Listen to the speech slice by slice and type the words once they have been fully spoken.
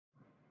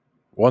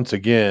Once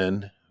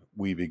again,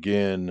 we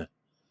begin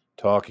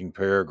talking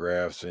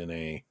paragraphs in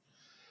a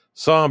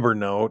somber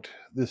note,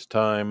 this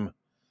time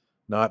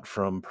not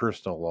from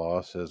personal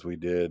loss as we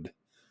did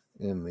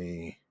in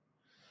the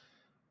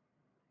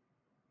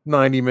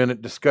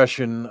 90-minute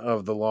discussion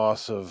of the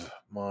loss of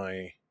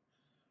my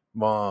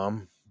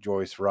mom,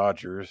 Joyce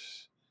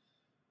Rogers,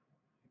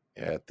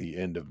 at the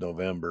end of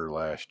November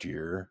last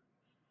year.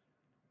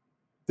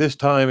 This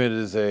time it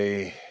is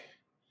a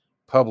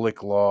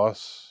public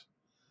loss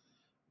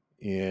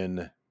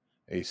in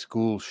a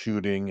school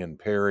shooting in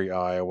Perry,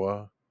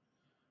 Iowa,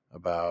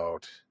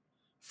 about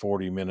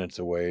 40 minutes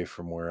away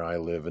from where I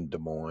live in Des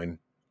Moines.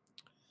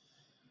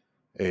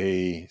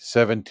 A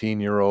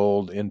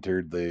 17-year-old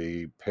entered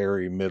the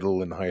Perry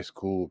Middle and High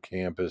School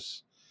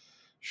campus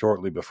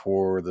shortly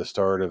before the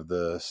start of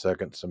the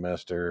second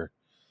semester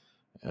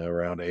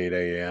around 8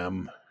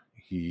 a.m.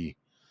 He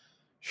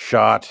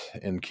shot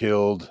and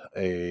killed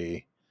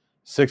a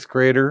sixth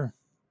grader,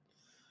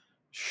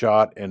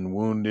 shot and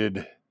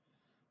wounded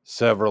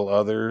several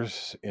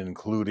others,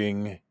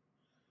 including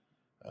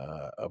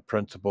a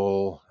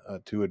principal,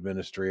 two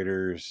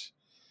administrators,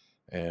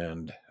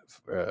 and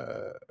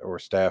or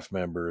staff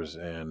members,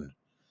 and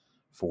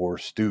four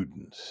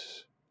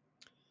students.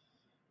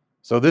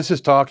 So this is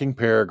Talking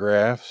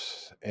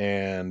Paragraphs,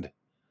 and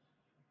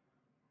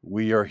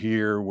we are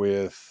here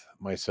with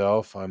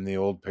myself. I'm the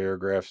old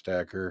paragraph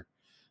stacker,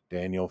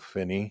 Daniel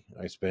Finney.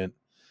 I spent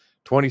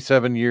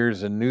 27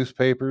 years in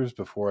newspapers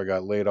before I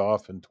got laid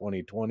off in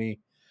 2020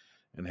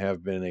 and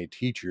have been a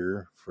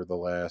teacher for the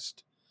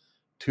last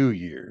 2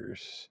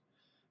 years.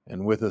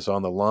 And with us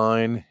on the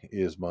line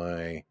is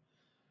my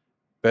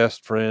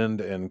best friend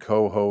and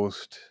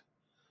co-host,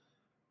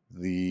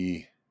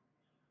 the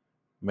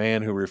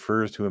man who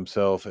refers to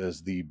himself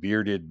as the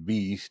bearded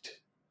beast,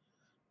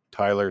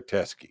 Tyler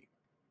Teskey.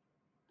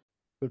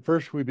 But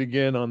first, we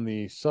begin on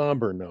the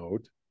somber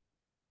note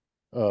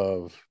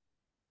of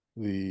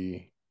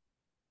the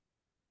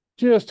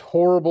just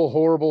horrible,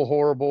 horrible,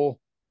 horrible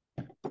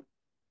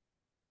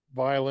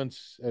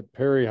violence at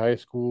Perry High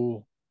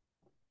School.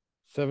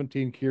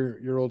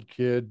 17-year-old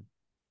kid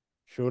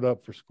showed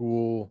up for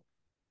school,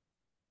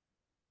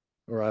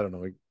 or I don't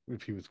know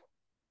if he was.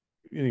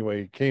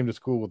 Anyway, he came to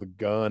school with a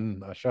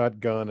gun, a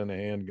shotgun, and a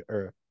hand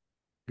or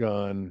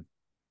gun.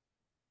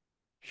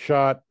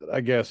 Shot,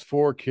 I guess,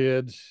 five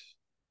kids,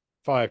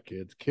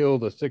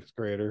 killed a sixth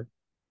grader,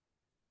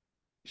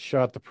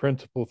 shot the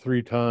principal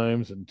three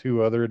times and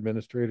two other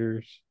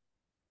administrators,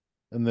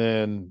 and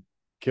then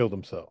killed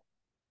himself,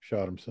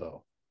 shot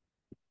himself.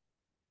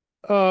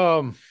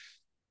 Um,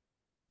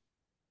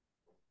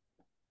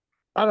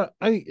 I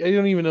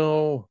don't even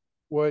know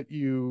what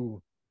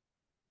you.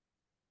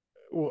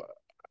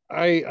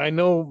 I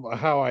know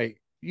how I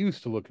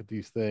used to look at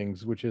these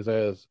things, which is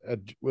as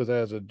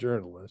a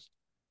journalist,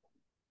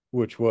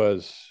 which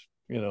was,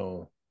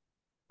 who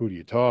do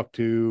you talk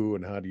to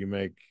and how do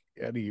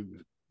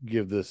you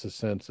give this a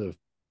sense of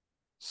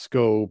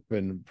scope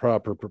and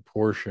proper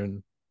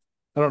proportion.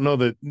 I don't know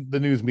that the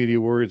news media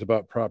worries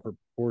about proper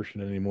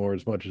proportion anymore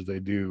as much as they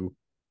do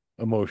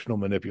emotional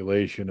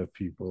manipulation of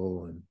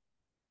people and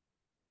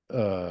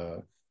uh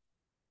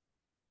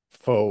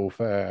faux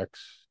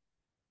facts.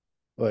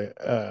 Like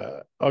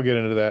I'll get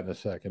into that in a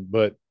second,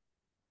 but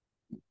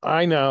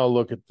I now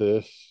look at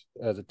this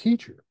as a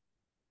teacher.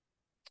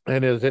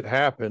 And as it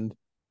happened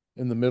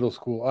in the middle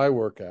school I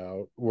work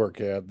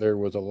at, there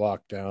was a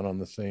lockdown on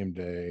the same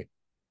day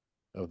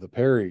of the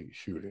Perry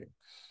shootings.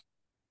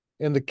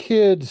 And the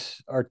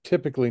kids are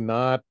typically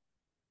not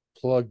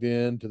plugged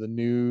into the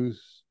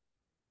news,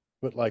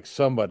 but like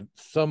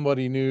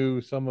somebody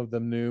knew, some of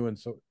them knew, and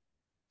so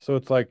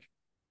it's like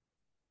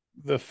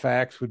the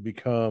facts would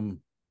become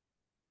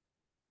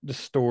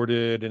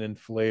distorted and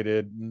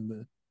inflated, and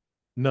the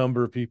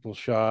number of people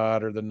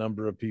shot or the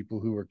number of people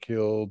who were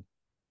killed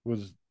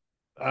was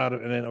out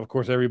of, and then of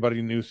course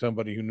everybody knew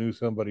somebody who knew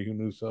somebody who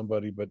knew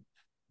somebody, but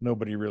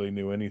nobody really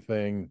knew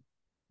anything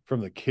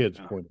from the kids'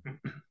 point of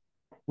view.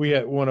 We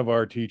had one of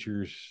our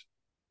teachers'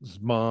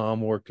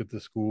 mom worked at the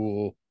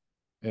school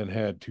and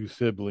had two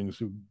siblings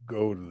who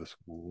go to the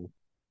school,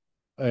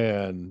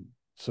 and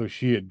so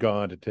she had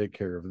gone to take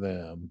care of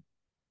them,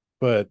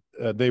 but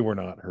they were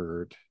not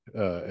hurt,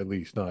 at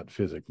least not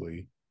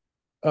physically.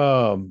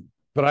 But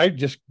I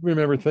just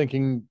remember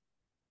thinking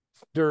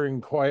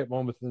during quiet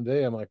moments in the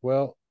day, I'm like,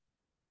 well,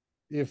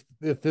 if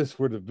this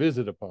were to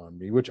visit upon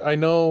me, which I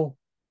know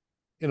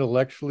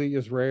intellectually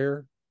is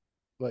rare,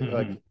 like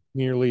Mm-hmm.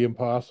 nearly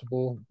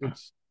impossible.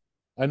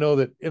 I know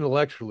that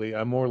intellectually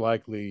I'm more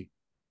likely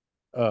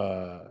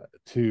uh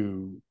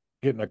to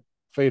get in a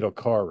fatal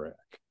car wreck,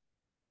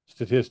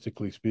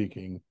 statistically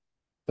speaking,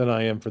 than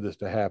I am for this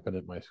to happen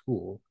at my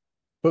school.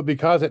 But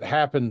because it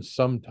happens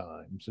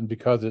sometimes, and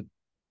because it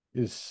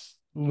is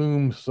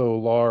looms so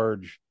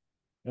large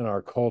in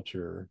our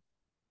culture,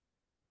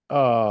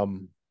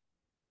 um,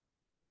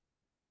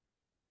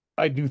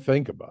 I do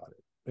think about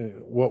it.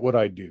 What would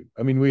I do?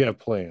 I mean, we have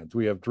plans,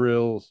 we have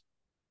drills,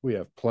 we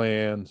have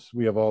plans,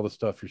 we have all the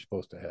stuff you're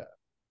supposed to have.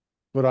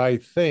 But I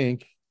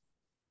think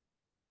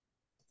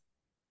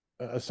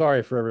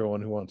sorry for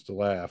everyone who wants to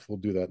laugh. We'll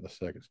do that in the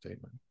second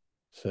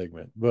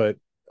segment. But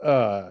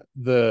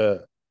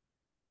the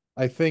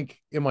I think,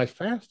 am I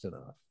fast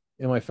enough?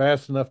 Am I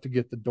fast enough to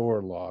get the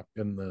door locked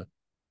and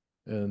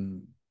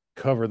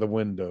cover the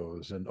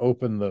windows and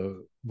open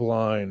the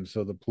blinds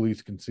so the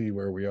police can see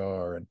where we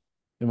are? And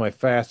am I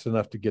fast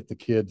enough to get the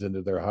kids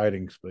into their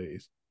hiding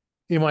space?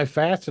 Am I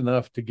fast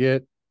enough to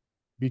get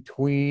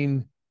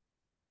between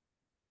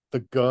the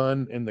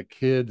gun and the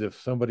kids if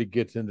somebody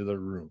gets into the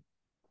room?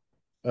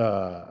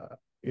 Uh,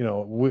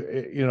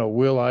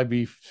 will I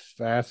be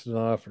fast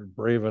enough or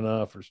brave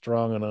enough or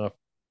strong enough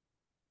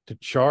to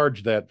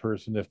charge that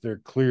person if they're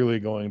clearly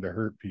going to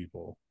hurt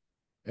people,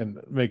 and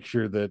make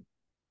sure that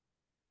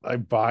I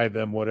buy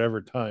them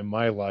whatever time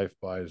my life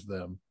buys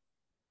them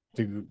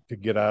to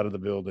get out of the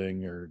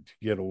building or to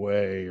get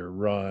away or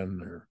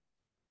run or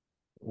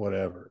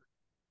whatever.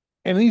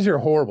 And these are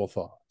horrible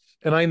thoughts.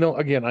 And I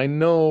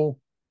know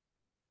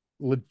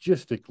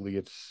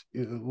logistically,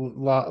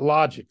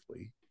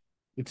 logically,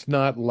 it's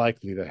not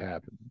likely to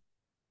happen.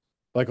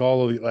 Like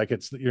all of the, like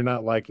it's, you're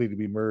not likely to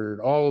be murdered.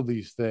 All of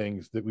these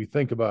things that we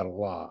think about a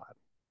lot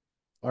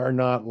are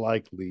not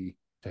likely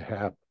to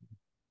happen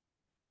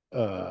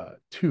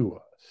to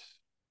us,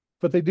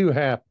 but they do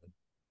happen.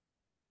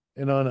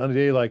 And on a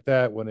day like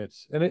that, when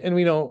it's and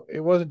we know it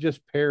wasn't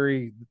just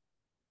Perry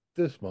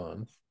this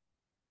month.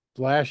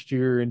 Last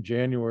year in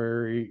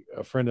January,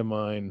 a friend of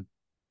mine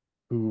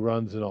who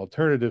runs an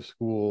alternative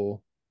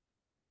school,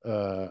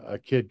 a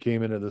kid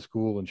came into the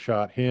school and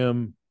shot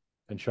him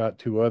and shot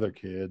two other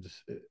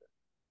kids.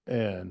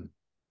 And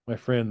my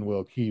friend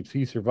Will Keeps,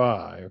 he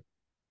survived,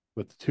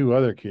 but the two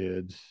other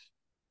kids,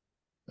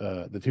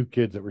 the two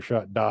kids that were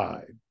shot,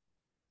 died.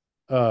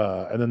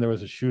 And then there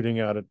was a shooting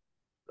out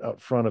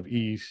front of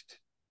East,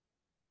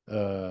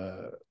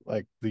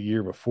 like the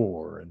year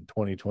before in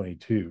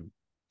 2022.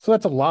 So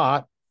that's a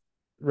lot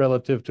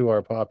relative to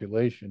our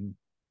population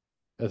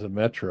as a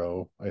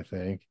metro, I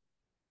think.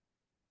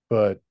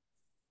 But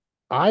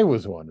I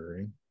was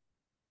wondering,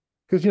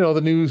 because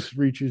the news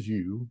reaches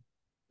you,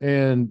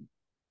 and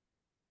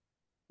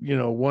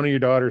one of your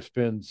daughters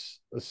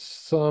spends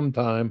some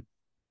time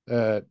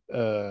at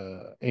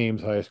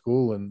Ames High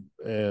School,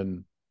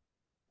 and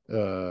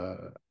uh,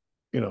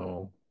 you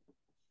know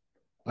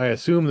I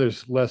assume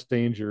there's less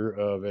danger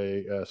of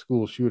a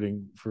school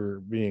shooting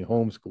for being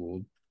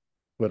homeschooled,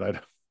 but I,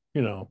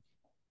 you know,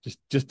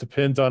 just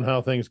depends on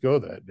how things go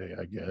that day,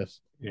 I guess.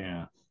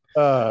 Yeah.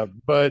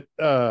 But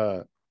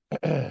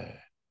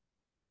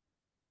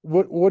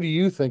what do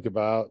you think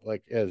about,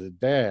 like, as a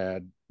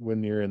dad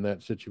when you're in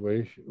that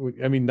situation?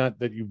 I mean, not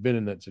that you've been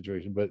in that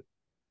situation, but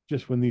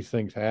just when these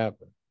things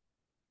happen.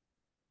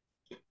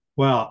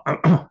 Well,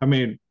 I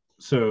mean,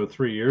 so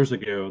 3 years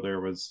ago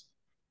there was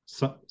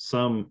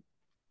some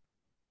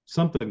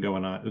something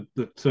going on.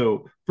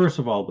 So first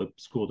of all, the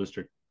school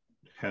district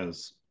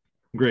has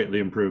greatly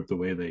improved the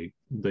way they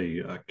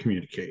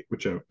communicate,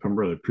 which I'm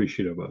really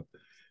appreciative of.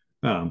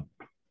 Um,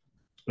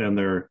 and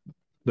they're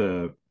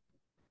the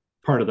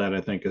part of that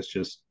I think is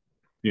just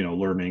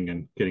learning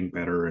and getting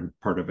better, and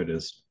part of it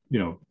is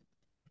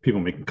people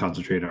making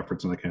concentrated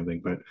efforts and that kind of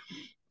thing. But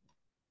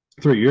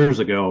 3 years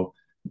ago,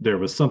 there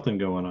was something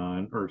going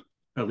on, or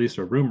at least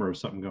a rumor of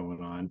something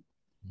going on,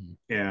 Mhm.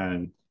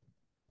 and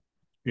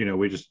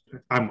we just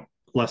I'm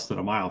less than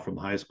a mile from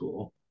the high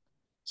school,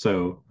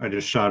 so I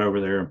just shot over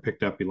there and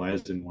picked up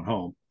Eliza and went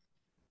home,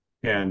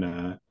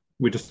 and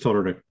we just told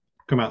her to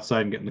come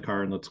outside and get in the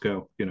car and let's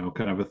go,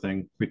 kind of a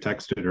thing. We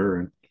texted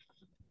her,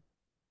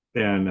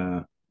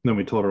 and then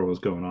we told her what was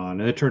going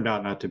on, and it turned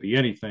out not to be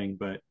anything,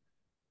 but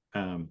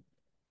um,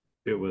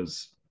 it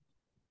was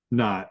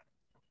not.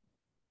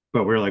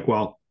 But we were like,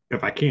 well,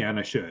 if I can,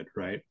 I should,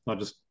 right? I'll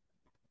just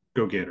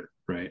go get her,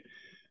 right?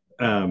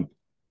 Um,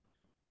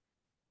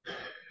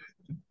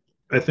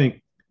 I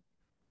think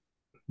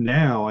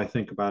now I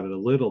think about it a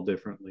little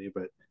differently,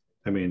 but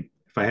I mean,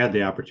 if I had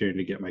the opportunity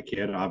to get my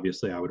kid,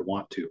 obviously I would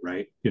want to,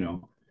 right?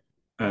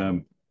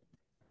 Um,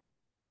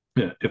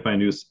 yeah, if I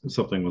knew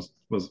something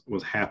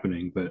was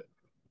happening, but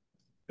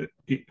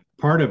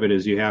part of it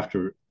is you have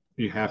to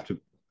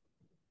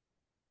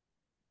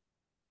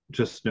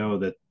just know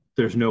that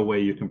there's no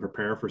way you can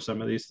prepare for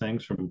some of these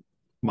things from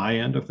my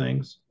end of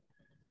things.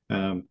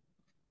 Um,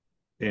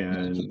 You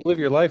and can't live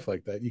your life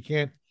like that. You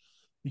can't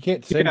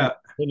send your yeah,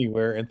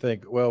 anywhere and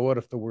think, well, what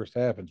if the worst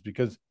happens?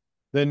 Because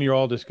then you're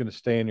all just going to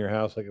stay in your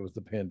house like it was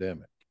the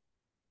pandemic.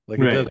 Like,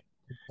 it right, doesn't,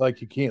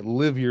 like, you can't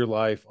live your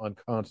life on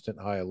constant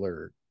high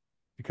alert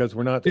because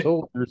we're not it,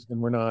 soldiers and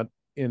we're not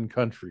in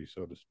country,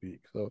 so to speak.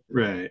 So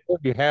right,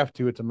 if you have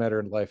to, it's a matter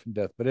of life and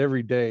death. But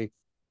every day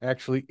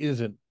actually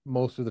isn't,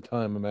 most of the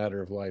time, a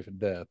matter of life and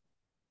death.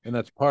 And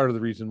that's part of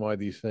the reason why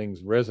these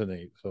things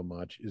resonate so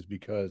much, is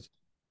because,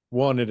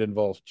 one, it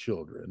involves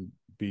children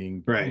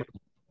being right.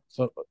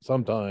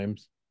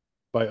 sometimes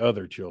by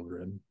other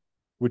children,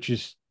 which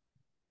is,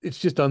 it's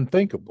just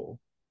unthinkable,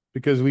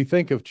 because we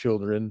think of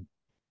children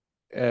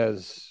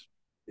as,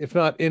 if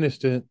not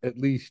innocent, at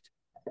least,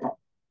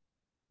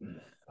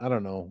 I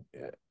don't know,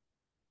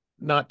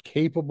 not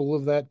capable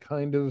of that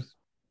kind of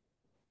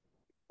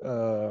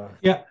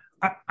Yeah,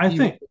 I evil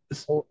think,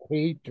 or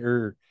hate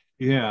or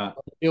yeah,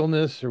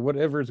 illness or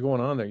whatever is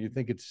going on there. You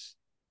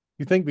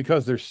think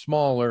because they're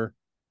smaller,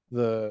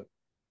 the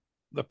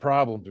the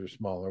problems are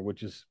smaller,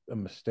 which is a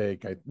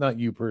mistake. Not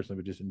you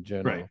personally, but just in right,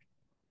 general,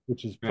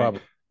 which is right.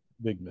 probably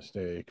a big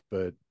mistake.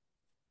 But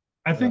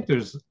I uh, think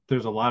there's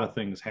a lot of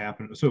things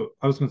happen. So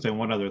I was going to say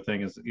one other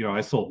thing is,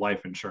 I sold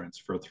life insurance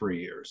for 3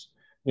 years,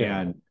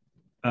 yeah,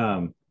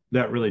 and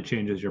that really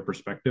changes your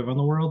perspective on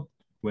the world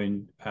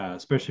when,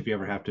 especially if you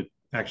ever have to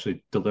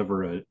actually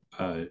deliver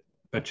a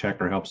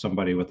check or help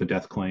somebody with a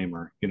death claim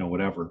or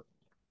whatever.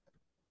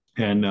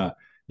 And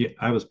yeah,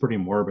 I was pretty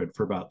morbid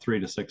for about 3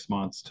 to 6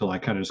 months till I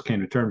kind of just came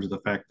to terms with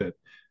the fact that,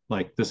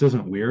 like, this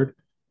isn't weird.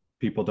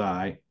 People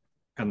die,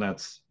 and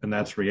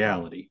that's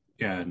reality.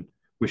 And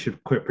we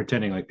should quit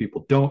pretending like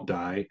people don't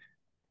die,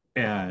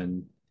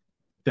 and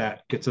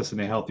that gets us in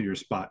a healthier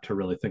spot to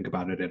really think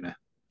about it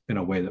in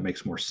a way that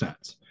makes more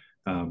sense.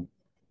 Um,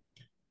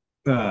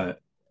 uh,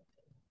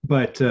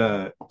 but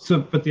the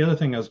other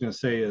thing I was going to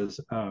say is,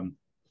 no,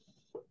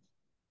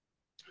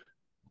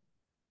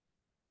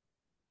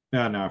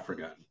 I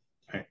forgot.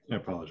 I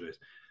apologize.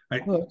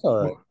 I well, that's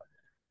all right.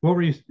 what, what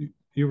were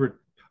you were?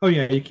 Oh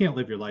yeah, you can't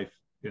live your life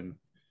in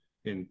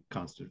in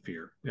constant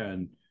fear,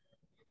 and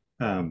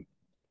um,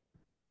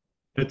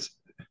 it's.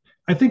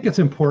 I think it's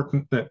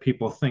important that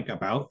people think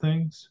about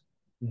things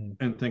Mm.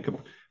 and think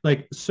about,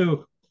 like,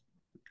 so.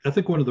 I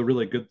think one of the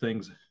really good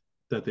things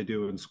that they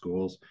do in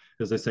schools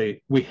is they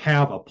say we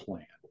have a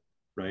plan,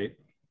 right?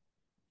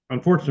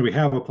 Unfortunately, we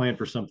have a plan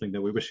for something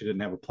that we wish we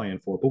didn't have a plan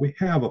for, but we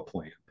have a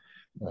plan.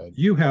 Right.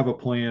 You have a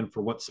plan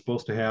for what's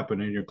supposed to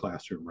happen in your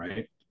classroom,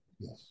 right?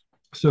 Yes.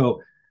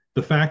 So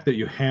the fact that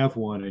you have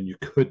one and you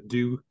could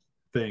do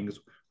things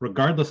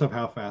regardless of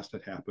how fast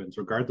it happens,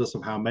 regardless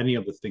of how many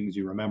of the things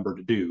you remember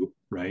to do,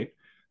 right?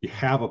 You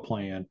have a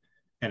plan,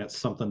 and it's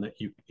something that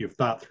you've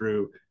thought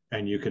through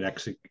and you could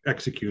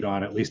execute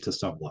on at least to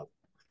some level,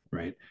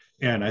 right?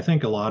 And I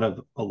think a lot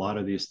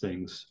of these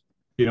things,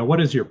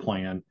 what is your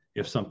plan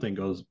if something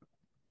goes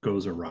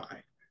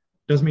awry?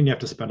 Doesn't mean you have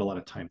to spend a lot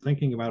of time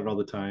thinking about it all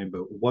the time,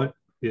 but what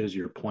is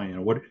your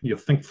plan? What you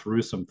think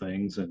through some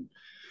things, and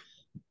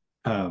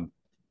um,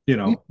 You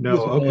do no,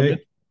 this in okay.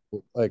 elementary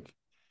school, like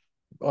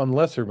on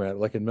lesser matter,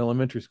 like in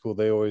elementary school,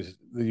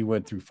 you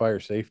went through fire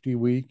safety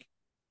week.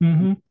 You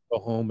Hmm. go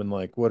home and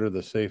like, what are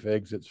the safe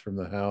exits from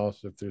the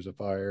house if there's a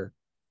fire?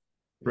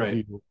 If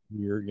Right,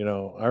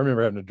 I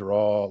remember having to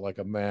draw like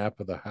a map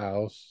of the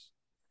house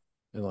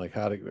and like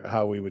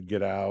how we would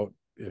get out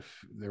if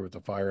there was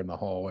a fire in the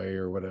hallway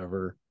or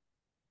whatever.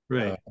 Uh,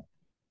 right.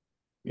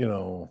 you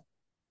know,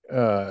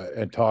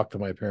 and talk to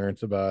my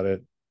parents about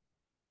it.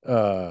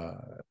 Uh,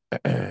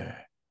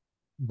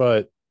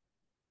 but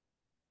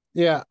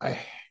yeah, It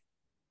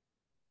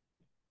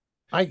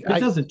I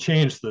doesn't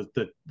change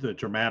the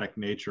dramatic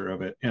nature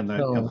of it, and the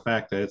no,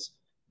 fact that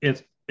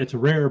it's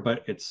rare,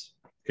 but it's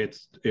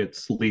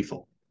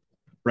lethal,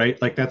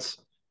 right? Like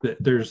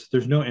there's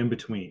no in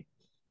between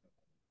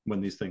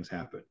when these things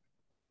happen.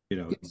 You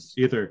know, it's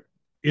either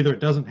it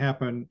doesn't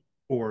happen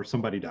or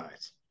somebody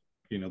dies.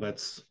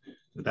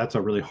 That's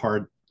a really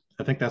hard.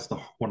 I think that's the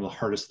one of the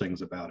hardest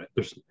things about it.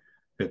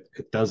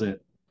 It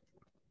doesn't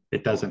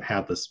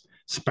have this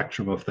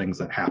spectrum of things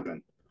that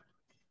happen.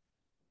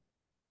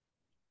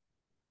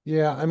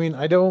 yeah. I mean,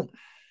 I don't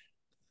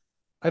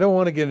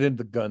want to get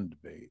into the gun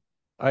debate.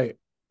 I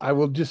I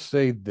will just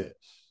say this.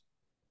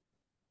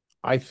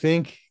 I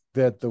think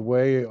that the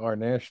way our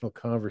national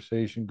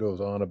conversation goes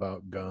on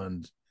about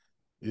guns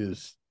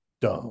is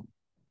dumb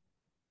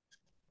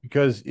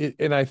because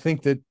and I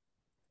think that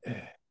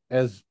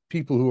as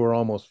people who are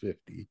almost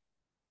 50,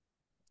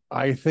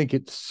 I think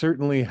it's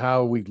certainly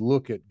how we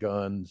look at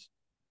guns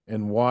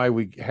and why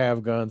we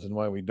have guns and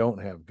why we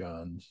don't have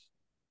guns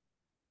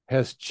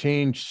has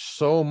changed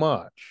so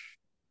much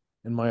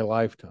in my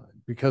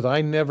lifetime because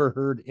I never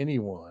heard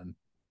anyone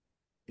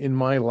in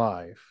my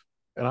life,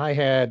 and I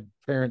had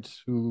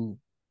parents who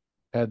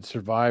had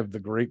survived the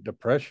Great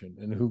Depression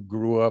and who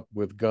grew up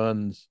with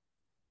guns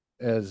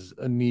as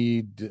a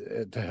need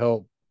to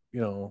help,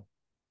 you know,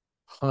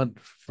 hunt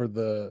for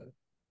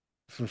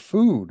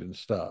food and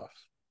stuff.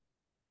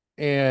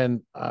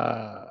 And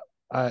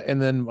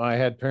and then I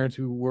had parents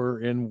who were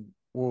in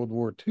World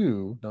War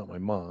II. Not my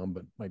mom,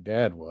 but my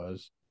dad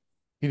was.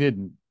 He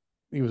didn't.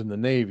 He was in the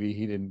Navy.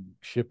 He didn't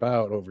ship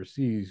out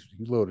overseas.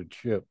 He loaded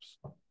ships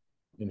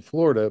in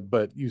Florida,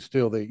 but you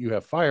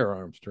have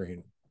firearms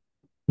training.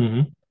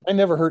 Mm-hmm. I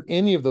never heard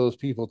any of those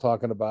people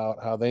talking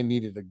about how they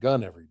needed a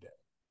gun every day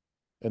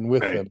and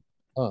with Right. them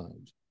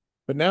times.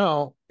 But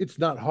now it's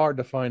not hard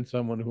to find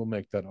someone who will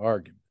make that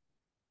argument.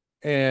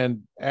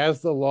 And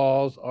as the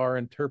laws are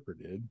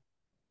interpreted,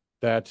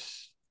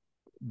 that's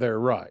their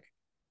right.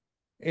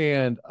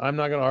 And I'm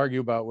not going to argue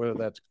about whether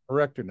that's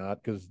correct or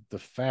not because the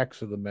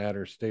facts of the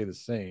matter stay the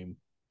same,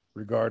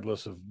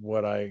 regardless of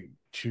what I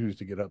choose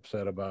to get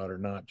upset about or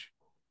not.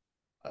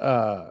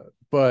 Uh,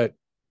 but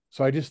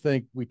so I just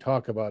think we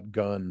talk about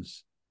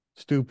guns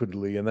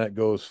stupidly, and that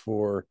goes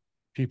for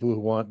people who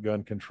want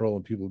gun control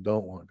and people who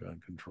don't want gun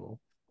control.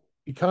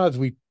 because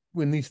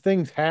when these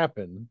things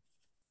happen,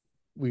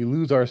 we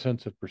lose our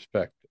sense of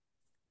perspective.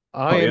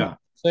 I Oh am yeah,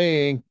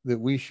 saying that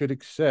we should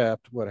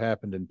accept what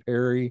happened in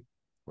Perry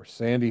or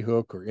Sandy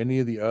Hook or any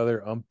of the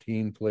other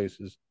umpteen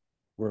places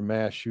where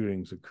mass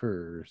shootings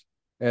occurs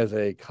as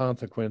a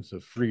consequence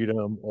of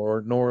freedom,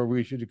 or nor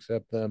we should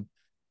accept them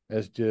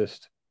as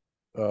just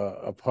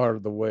a part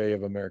of the way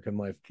of American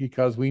life,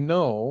 because we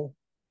know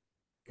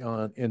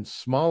in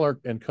smaller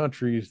and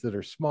countries that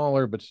are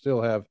smaller but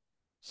still have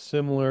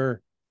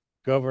similar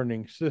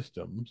governing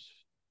systems,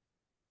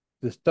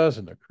 this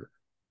doesn't occur.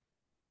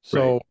 right.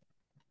 So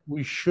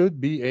we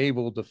should be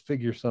able to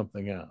figure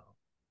something out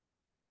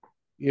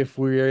if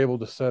we're able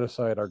to set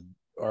aside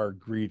our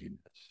greediness.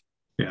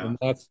 Yeah, And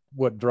that's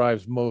what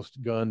drives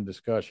most gun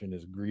discussion,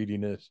 is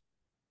greediness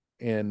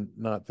and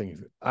not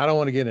things. I don't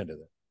want to get into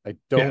that. I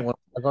don't yeah, want.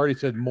 I've already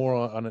said more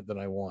on it than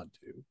I want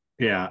to.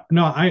 yeah.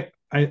 No, I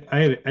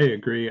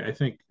agree. I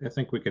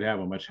think we could have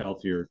a much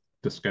healthier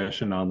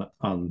discussion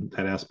on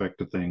that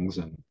aspect of things,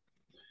 and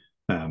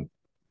um,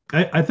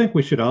 I think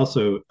we should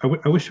also.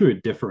 I wish we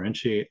would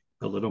differentiate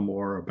a little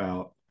more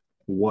about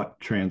what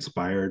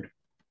transpired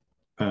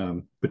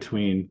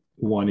between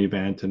one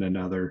event and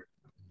another.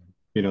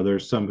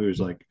 There's some who's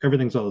like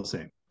everything's all the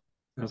same.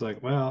 I was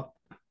like, well,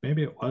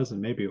 maybe it was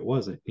and maybe it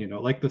wasn't.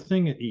 Like the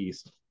thing at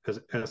East,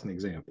 as an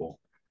example,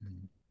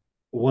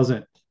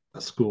 wasn't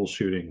a school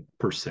shooting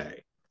per se.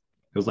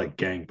 It was like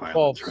gang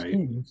violence, right?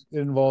 It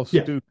involves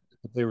Yeah. students.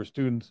 If they were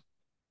students,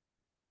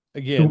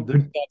 again, this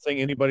is not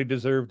saying anybody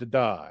deserved to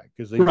die,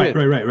 because they Right, did.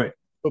 right, right, right,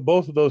 But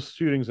both of those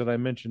shootings that I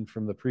mentioned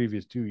from the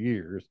previous 2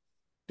 years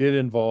did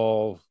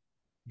involve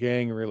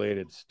gang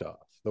related stuff.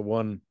 The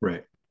one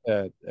right.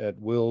 at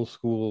Will's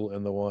school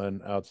and the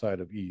one outside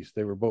of East.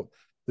 They were both.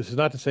 This is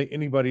not to say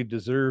anybody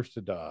deserves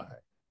to die,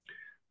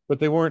 but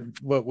they weren't.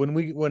 But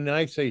when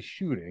I say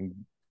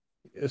shooting,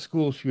 a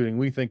school shooting,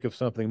 we think of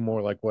something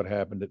more like what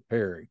happened at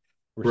Perry,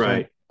 where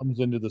someone Right, comes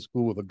into the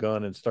school with a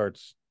gun and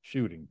starts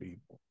shooting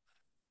people,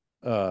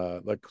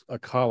 like a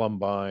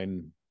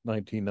Columbine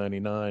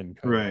 1999 kind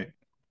of. right.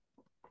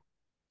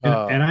 And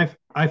Uh, and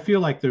I feel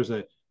like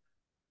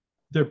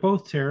they're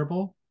both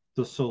terrible.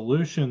 The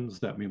solutions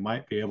that we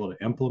might be able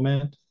to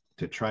implement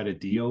to try to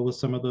deal with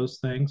some of those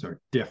things are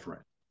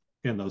different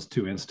in those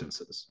two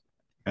instances.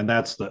 And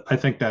I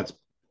think that's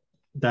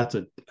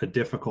a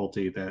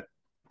difficulty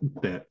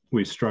that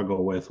we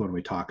struggle with when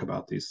we talk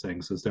about these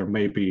things, is there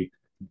may be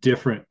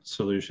different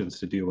solutions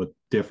to deal with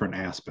different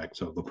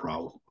aspects of the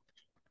problem.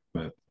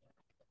 But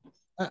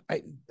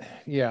I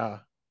yeah,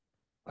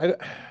 I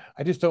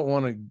I just don't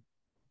want to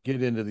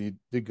get into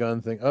the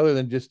gun thing, other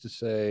than just to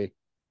say,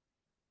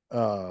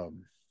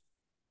 um,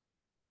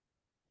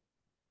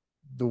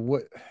 the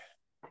what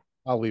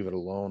I'll leave it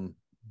alone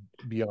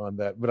beyond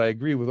that. But I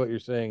agree with what you're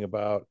saying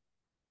about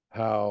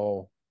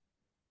how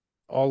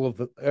all of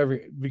the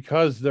every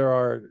because there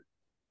are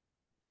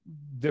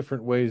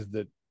different ways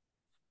that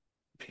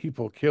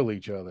people kill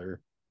each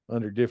other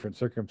under different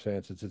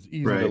circumstances. It's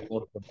easy to right,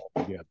 lump them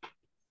all together.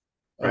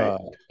 right. Uh,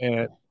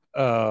 and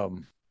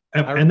um,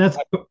 I And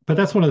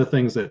that's one of the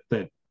things that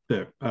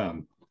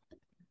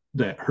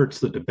hurts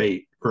the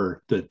debate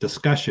or the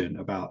discussion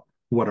about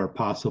what are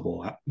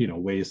possible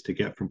ways to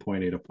get from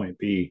point A to point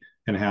B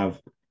and have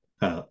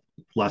uh,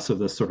 less of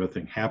this sort of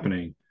thing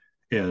happening,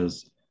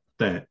 is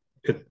that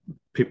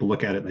people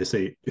look at it and they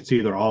say it's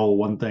either all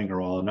one thing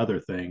or all another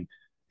thing,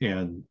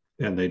 and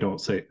they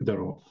don't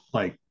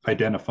like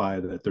identify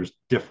that there's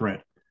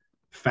different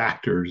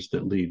factors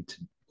that lead to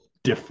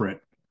different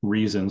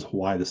reasons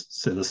why the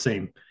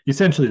same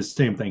essentially the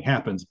same thing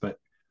happens, but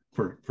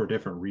for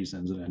different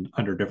reasons and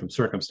under different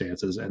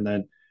circumstances, and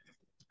then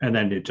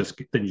you just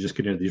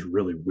get into these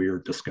really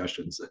weird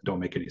discussions that don't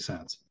make any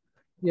sense.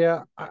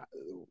 yeah,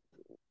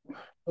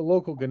 the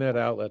local Gannett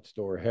outlet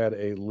store had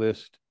a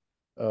list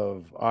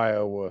of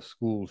Iowa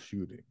school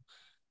shootings,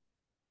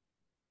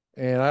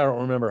 and I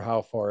don't remember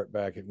how far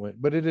back it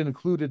went, but it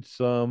included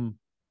some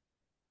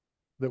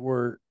that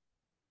were,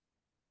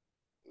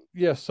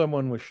 yes,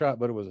 someone was shot,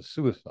 but it was a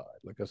suicide,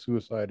 like a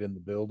suicide in the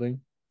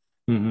building.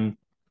 Mm-hmm.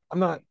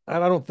 I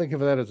don't think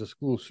of that as a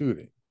school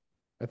shooting.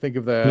 I think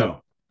of that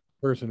No.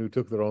 person who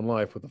took their own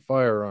life with a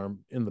firearm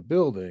in the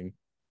building.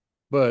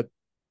 But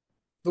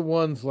the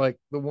ones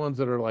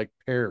that are like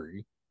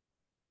Perry,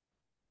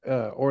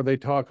 or they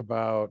talk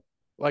about,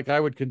 like I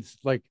would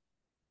like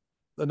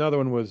another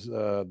one was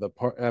the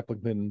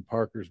Appleton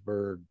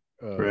Parkersburg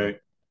uh, Right.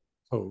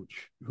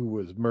 coach who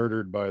was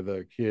murdered by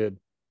the kid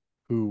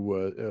who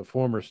was a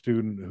former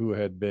student who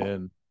had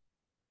been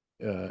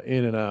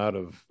in and out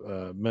of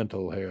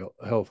mental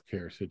health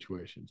care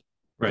situations.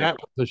 Right. That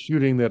was the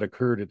shooting that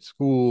occurred at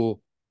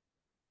school.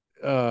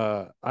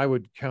 I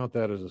would count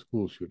that as a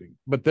school shooting.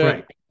 But that,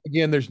 Right.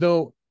 again,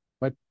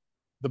 my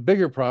the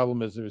bigger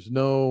problem is there's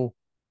no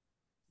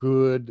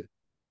good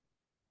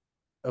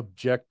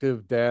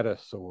objective data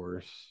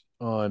source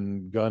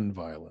on gun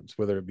violence,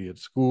 whether it be at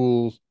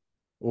schools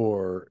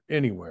or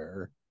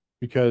anywhere,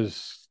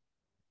 because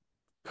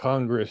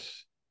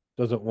Congress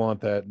doesn't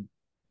want that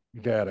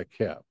data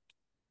kept.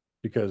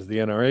 because the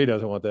NRA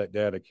doesn't want that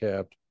data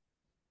kept,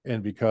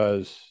 and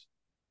because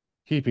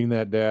keeping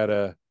that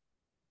data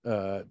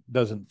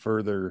doesn't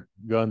further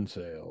gun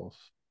sales.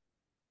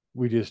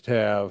 We just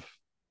have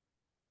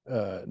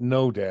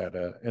no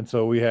data. And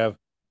so we have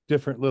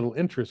different little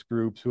interest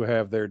groups who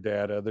have their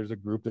data. There's a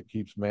group that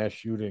keeps mass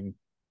shooting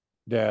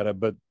data,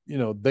 but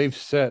they've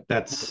set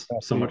That's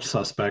so much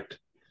suspect.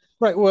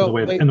 right. The Well,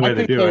 way and the way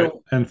they do it, I think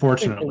they're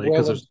unfortunately, because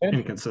well there's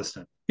intentioned.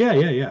 inconsistent. Yeah,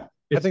 yeah, yeah.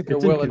 I think they're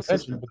It's well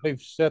intentioned, inconsistent. but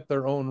they've set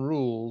their own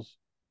rules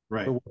for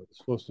Right. what it's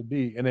supposed to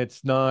be, and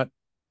it's not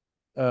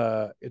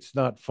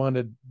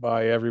funded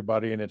by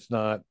everybody, and it's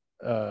not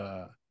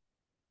uh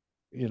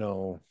you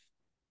know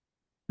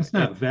It's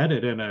and not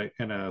vetted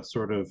in a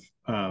sort of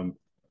um,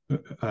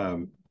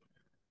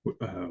 what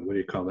do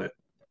you call that?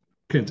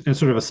 In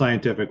sort of a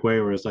scientific way,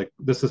 where it's like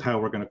this is how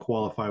we're going to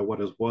qualify what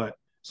is what,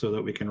 so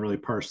that we can really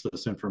parse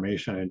this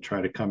information and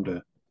try to come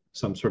to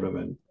some sort of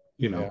an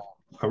you yeah. know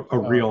a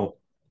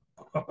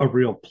uh,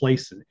 real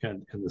place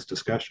in this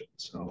discussion.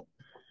 So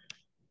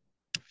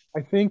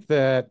I think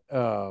that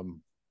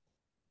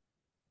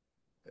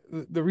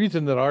the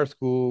reason that our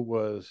school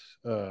was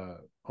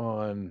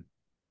on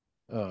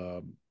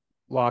um,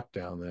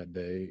 lockdown that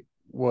day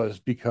was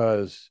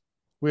because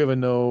we have a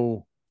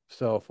no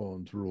cell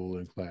phones rule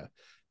in class.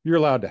 You're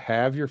allowed to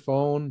have your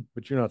phone,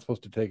 but you're not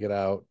supposed to take it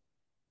out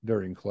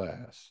during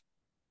class.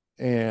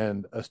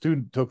 And a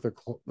student took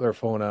their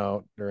phone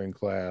out during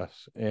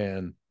class,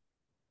 and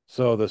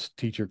so this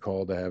teacher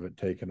called to have it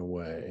taken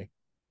away.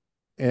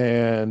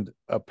 And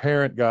a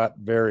parent got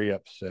very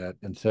upset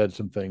and said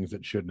some things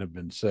that shouldn't have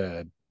been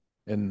said.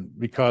 And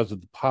because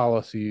of the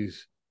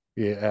policies,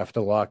 you have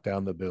to lock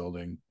down the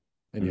building,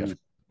 and you have mhm.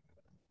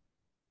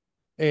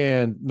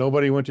 and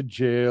nobody went to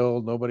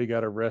jail, nobody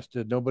got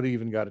arrested, nobody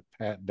even got it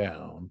pat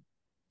down.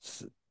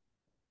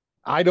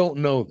 I don't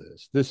know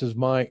this. This is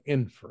my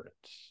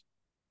inference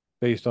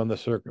based on the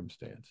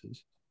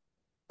circumstances.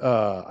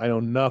 I know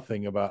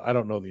nothing about, I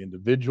don't know the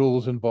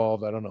individuals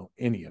involved. I don't know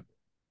any of it.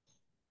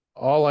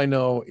 All I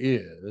know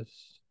is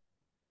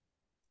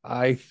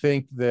I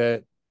think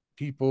that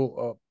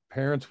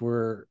parents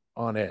were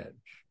on edge.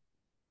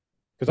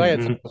 Because I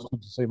had some Mhm.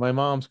 students say, my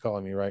mom's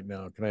calling me right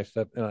now. Can I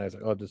step? And I was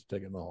like, I'll just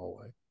take it in the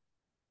hallway.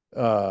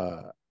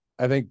 Uh,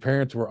 I think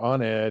parents were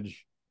on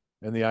edge,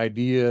 and the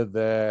idea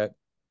that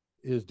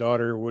his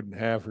daughter wouldn't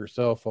have her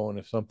cell phone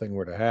if something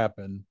were to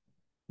happen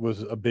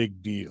was a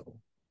big deal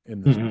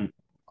in the school. Mhm.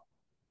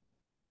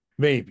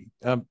 Maybe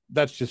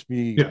that's just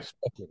me Yeah,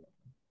 speculating.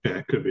 yeah,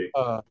 it could be.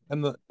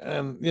 And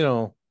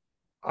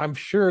I'm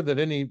sure that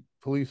any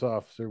police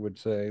officer would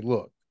say,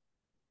 look,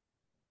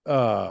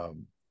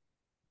 um,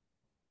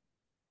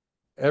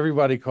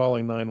 everybody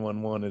calling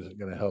 911 isn't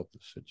going to help the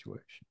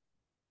situation,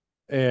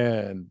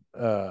 and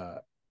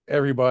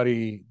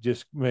everybody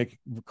just make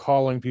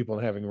calling people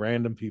and having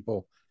random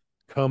people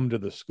come to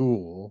the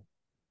school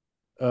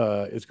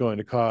is going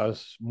to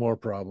cause more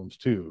problems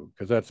too,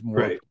 because that's more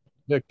Right.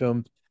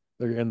 victims.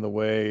 They're in the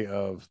way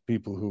of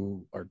people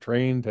who are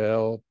trained to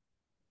help,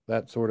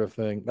 that sort of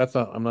thing. That's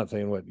not, I'm not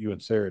saying what you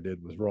and Sarah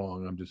did was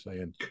wrong. I'm just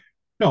saying,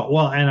 No,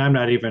 well, and I'm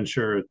not even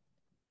sure.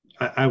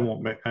 I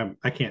won't make.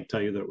 I can't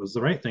tell you that it was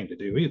the right thing to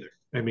do either.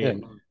 I yeah,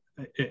 mean,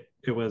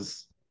 it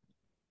was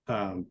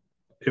um,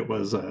 it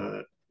was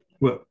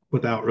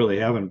without really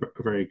having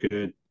a very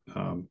good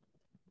um,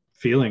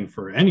 feeling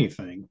for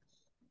anything.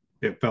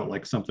 It felt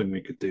like something we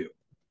could do,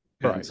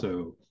 and right,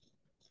 so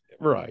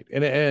right,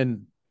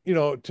 and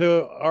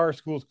to our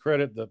school's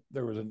credit,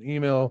 there was an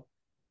email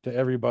to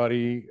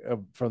everybody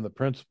from the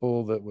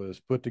principal that was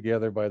put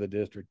together by the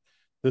district.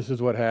 This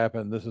is what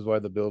happened. This is why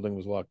the building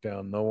was locked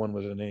down. No one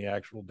was in any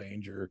actual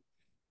danger,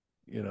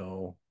 you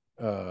know,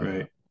 uh,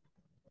 right.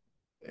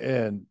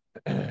 and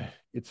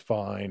it's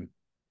fine.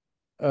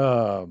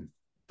 Um,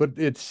 but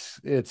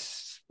it's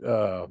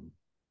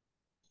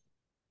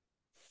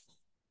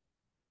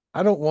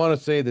I don't want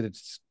to say that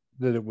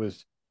it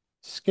was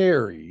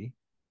scary,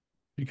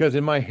 because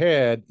in my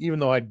head, even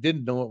though I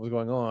didn't know what was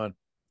going on,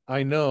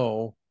 I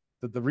know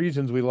that the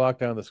reasons we lock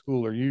down the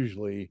school are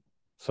usually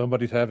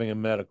somebody's having a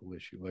medical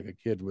issue, like a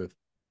kid with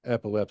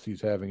epilepsy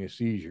is having a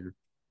seizure.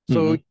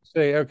 So you Mm-hmm.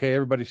 say, okay,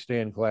 everybody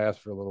stay in class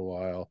for a little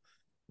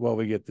while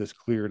we get this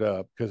cleared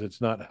up, because it's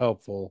not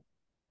helpful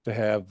to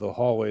have the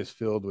hallways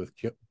filled with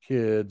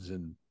kids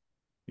and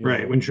you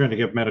Right. know When you're trying to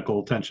give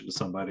medical attention to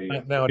somebody,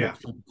 nowadays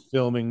yeah.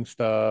 filming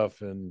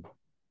stuff and uh,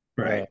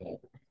 Right.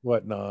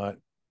 whatnot.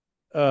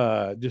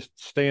 Just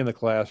stay in the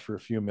class for a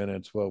few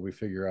minutes while we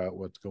figure out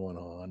what's going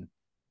on.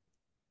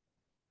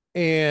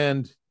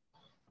 And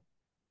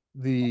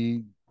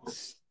the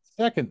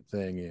second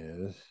thing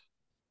is,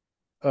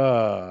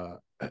 uh,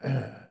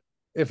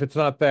 if it's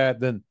not that,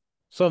 then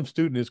some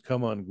student has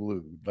come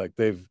unglued, like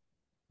they've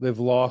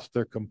lost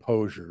their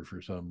composure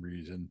for some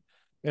reason.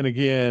 And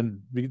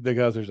again,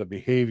 because there's a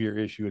behavior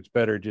issue, it's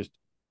better just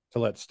to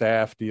let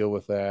staff deal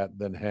with that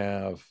than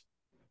have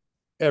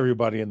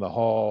everybody in the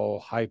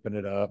hall hyping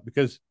it up,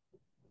 because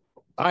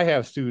I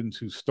have students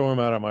who storm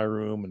out of my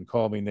room and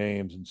call me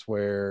names and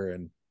swear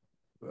and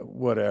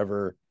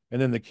whatever.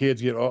 and then the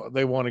kids get all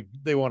they want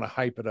to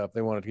hype it up,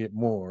 they want to get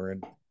more,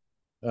 and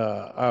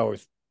I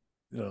always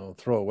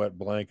throw a wet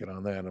blanket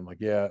on that. I'm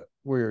like, yeah,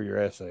 where are your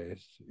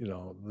essays,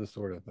 this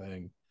sort of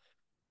thing.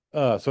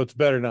 So it's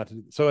better not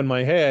to. So in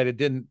my head, it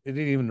didn't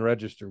even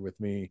register with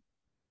me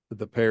that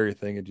the Perry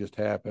thing had just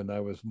happened. I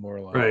was more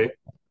like, Right.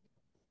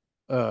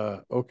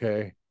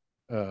 okay,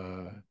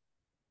 uh,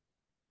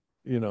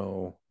 you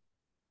know,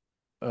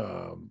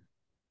 um,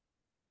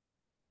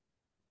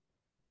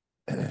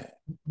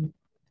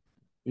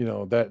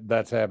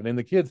 that's happening.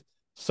 The kids,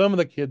 some of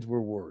the kids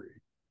were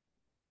worried,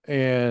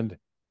 and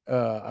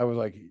I was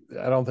like,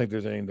 I don't think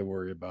there's anything to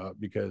worry about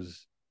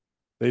because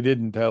they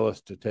didn't tell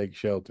us to take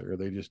shelter.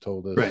 They just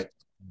told us Right.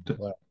 To,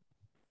 so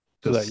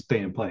to that stay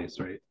in place.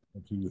 Right.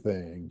 two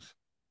things.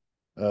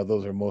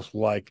 Those are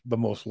the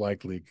most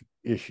likely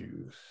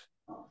issues.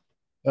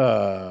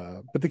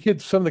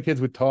 But some of the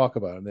kids would talk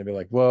about it and they'd be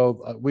like,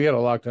 well, we had a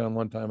lockdown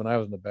one time and I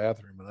was in the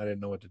bathroom and I didn't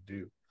know what to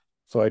do.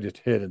 So I just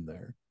hid in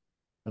there.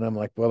 And I'm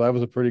like, well, that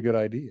was a pretty good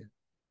idea.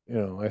 I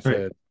Right.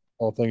 said,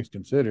 all things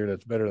considered,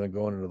 it's better than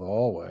going into the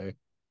hallway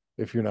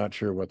if you're not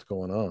sure what's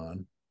going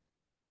on.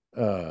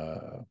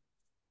 Uh,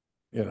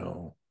 you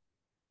know,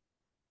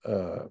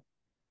 uh,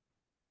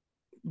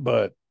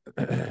 but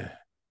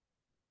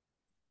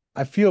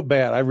I feel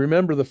bad. I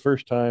remember the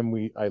first time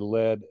I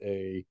led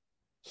a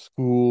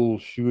school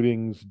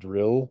shootings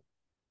drill.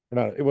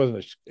 Not, it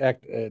wasn't a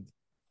act.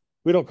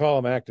 We don't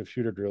call them active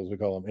shooter drills. We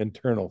call them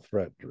internal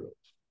threat drills.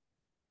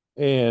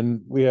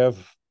 And we have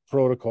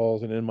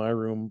protocols. And in my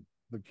room,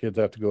 the kids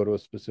have to go to a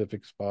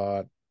specific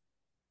spot,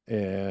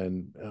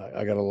 and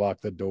I got to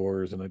lock the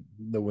doors and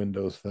the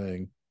windows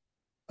thing.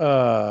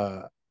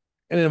 Uh,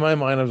 and in my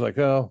mind, I was like,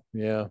 oh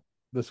yeah,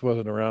 this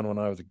wasn't around when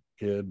I was a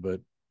kid,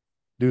 but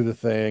do the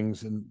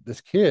things. And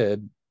this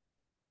kid,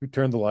 we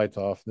turned the lights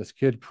off. This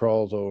kid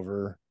crawls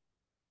over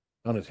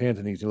on his hands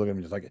and knees. He look at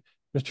me just like,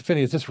 Mr.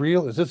 Finney, is this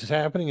real? Is this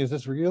happening? Is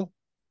this real?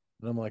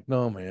 And I'm like,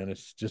 no, man,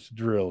 it's just a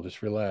drill.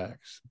 Just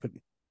relax. But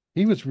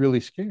he was really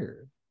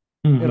scared.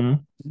 And I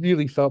Mm-hmm.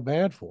 really felt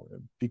bad for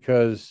him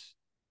because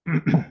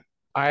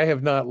I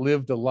have not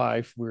lived a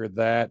life where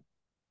that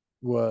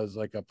was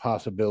like a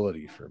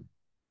possibility for me.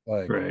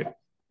 Like, Right.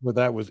 where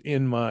that was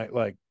in my,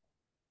 like,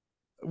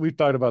 we've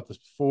talked about this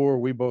before.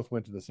 We both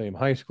went to the same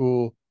high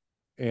school.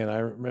 And I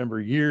remember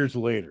years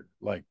later,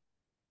 like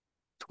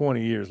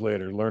 20 years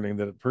later, learning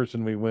that a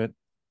person we went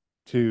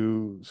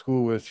to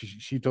school with,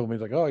 she told me,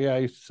 like, oh, yeah, I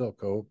used to sell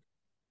Coke.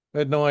 I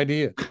had no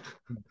idea.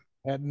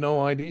 Had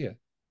no idea.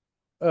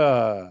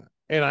 Uh,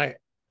 and I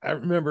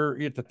remember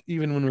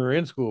even when we were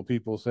in school,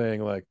 people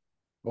saying like,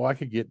 "Oh, I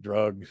could get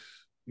drugs,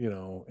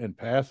 in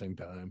passing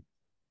time,"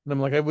 and I'm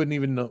like, I wouldn't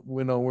even know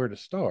where to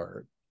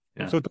start.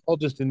 Yeah. So it's all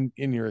just in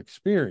your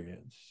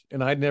experience.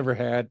 And I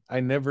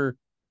never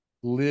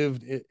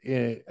lived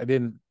I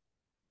didn't,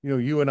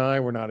 you and I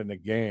were not in a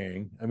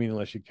gang. I mean,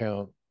 unless you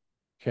count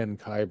Ken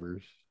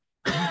Kybers,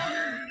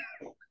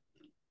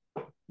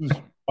 who's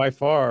by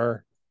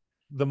far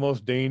the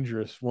most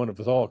dangerous one of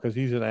us all because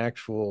he's an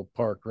actual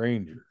park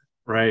ranger.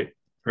 Right.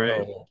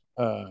 Right.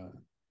 So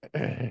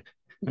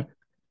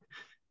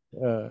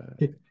uh,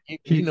 He, he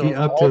he knows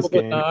upped all his of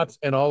the game. knots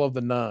and all of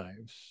the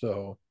knives.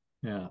 So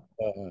Yeah.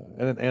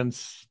 and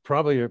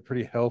probably a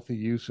pretty healthy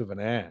use of an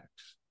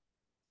axe.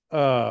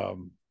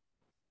 Um,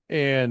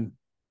 and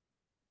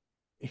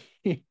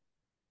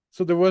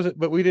so there wasn't,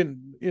 but we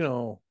didn't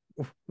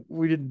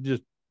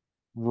just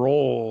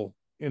roll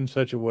in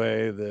such a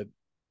way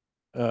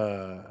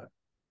uh,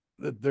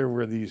 that there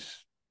were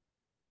these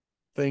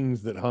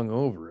things that hung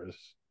over us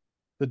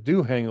that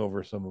do hang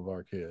over some of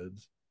our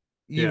kids.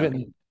 Yeah.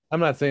 Even I'm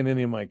not saying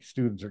any of my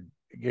students are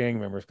gang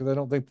members because I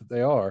don't think that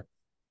they are,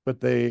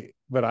 but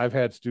I've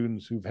had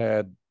students who've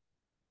had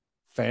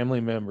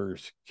family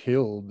members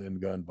killed in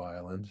gun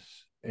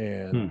violence,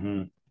 and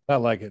Mm-hmm.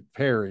 not like at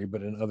Perry,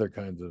 but in other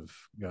kinds of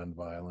gun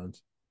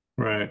violence.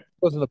 Right. It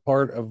wasn't a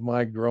part of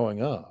my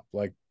growing up.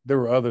 Like there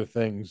were other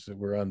things that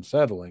were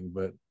unsettling,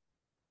 but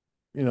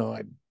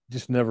I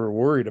just never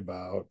worried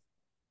about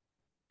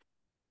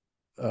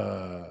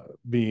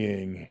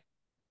being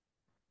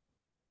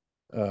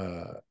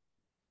uh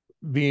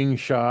being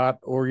shot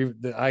or even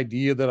the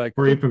idea that I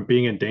Or could. even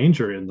being in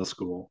danger in the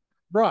school.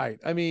 Right.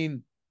 I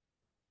mean,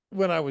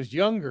 when I was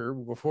younger,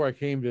 before I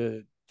came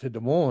to Des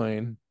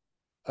Moines,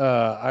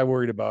 I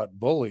worried about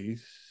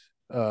bullies.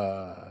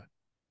 Uh,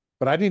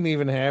 but I didn't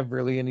even have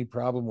really any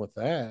problem with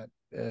that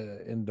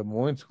in Des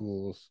Moines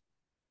schools.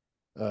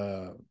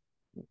 Uh,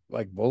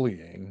 like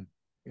bullying,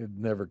 it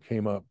never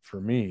came up for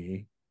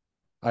me.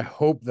 I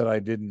hope that I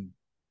didn't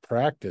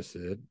practice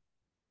it.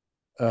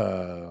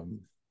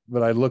 Um,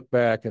 but I look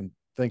back and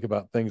think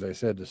about things I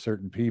said to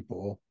certain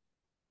people.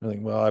 I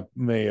think, well,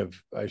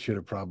 I should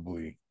have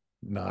probably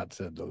not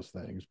said those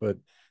things, but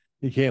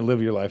you can't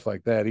live your life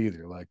like that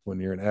either. Like when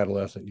you're an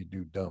adolescent, you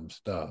do dumb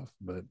stuff,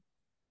 but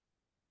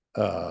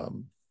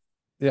um,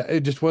 yeah,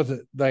 it just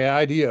wasn't. The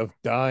idea of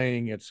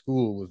dying at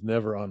school was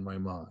never on my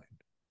mind,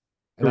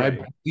 and I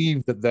Right.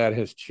 believe that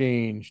has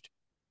changed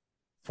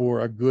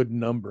for a good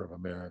number of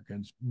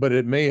Americans, but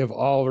it may have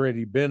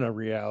already been a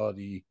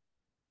reality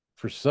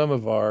for some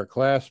of our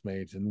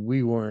classmates, and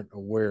we weren't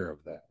aware of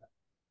that.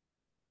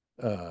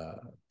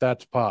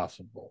 That's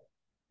possible.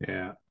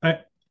 Yeah. I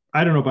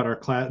don't know about our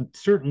class.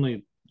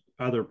 Certainly,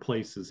 other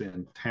places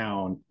in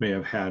town may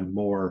have had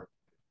more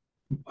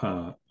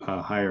a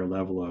higher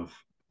level of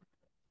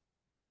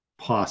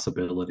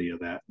possibility of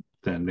that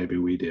than maybe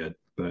we did.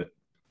 But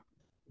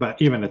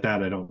even at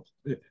that, I don't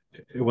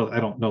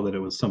know that it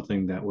was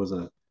something that was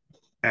a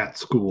at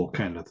school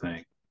kind of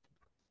thing.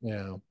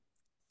 Yeah.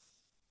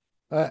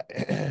 Uh,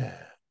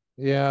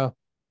 yeah.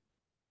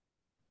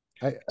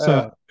 I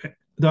So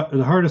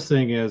the hardest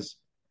thing is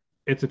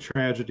it's a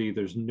tragedy.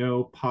 There's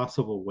no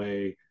possible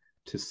way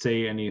to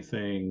say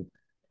anything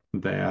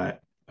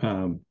that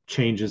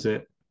changes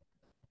it,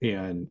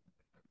 and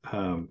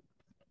um,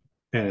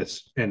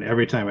 and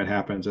every time it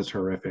happens, it's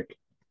horrific.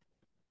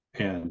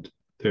 And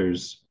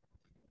there's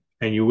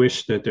and you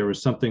wish that there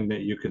was something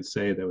that you could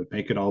say that would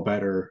make it all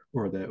better,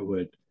 or that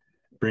would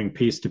bring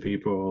peace to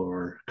people,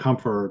 or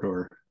comfort,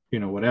 or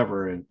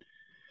whatever. And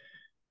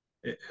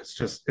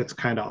it's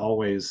kind of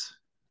always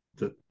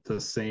the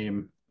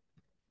same,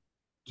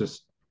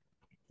 just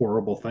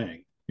horrible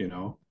thing,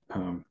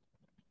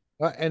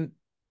 and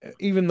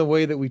even the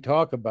way that we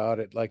talk about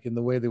it, like in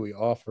the way that we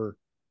offer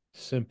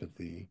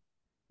sympathy,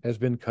 has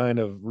been kind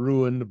of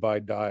ruined by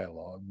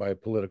dialogue, by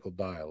political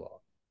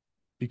dialogue.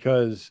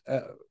 Because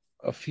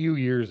a few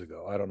years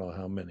ago, I don't know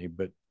how many,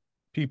 but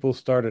people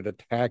started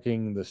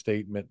attacking the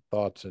statement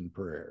thoughts and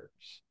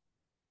prayers.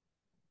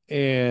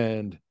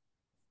 And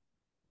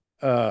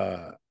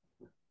uh,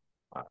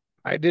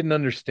 I didn't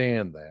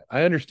understand that.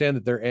 I understand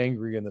that they're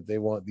angry and that they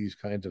want these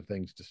kinds of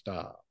things to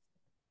stop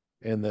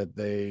and that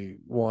they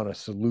want a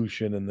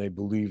solution and they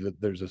believe that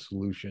there's a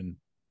solution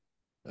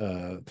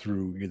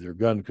through either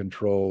gun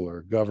control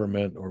or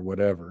government or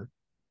whatever.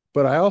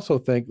 But I also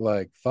think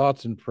like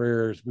thoughts and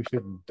prayers, we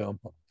shouldn't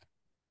dump them.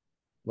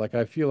 Like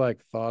I feel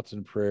like thoughts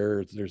and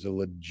prayers, there's a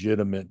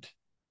legitimate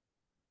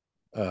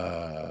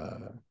uh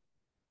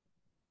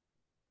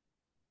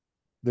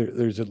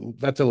there's a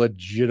that's a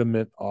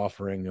legitimate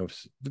offering of,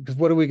 because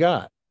what do we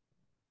got?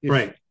 If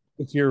right.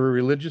 if you're a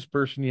religious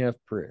person, you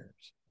have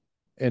prayers.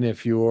 And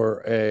if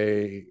you're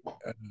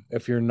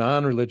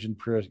non-religion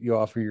prayers, you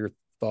offer your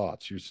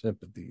thoughts, your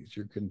sympathies,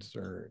 your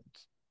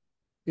concerns.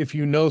 If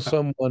you know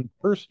someone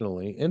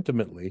personally,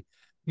 intimately,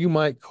 you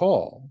might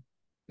call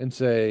and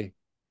say,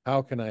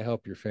 how can I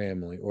help your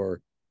family?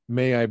 Or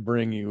may I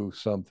bring you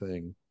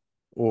something?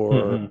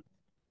 Or,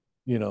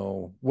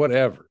 Mm-hmm.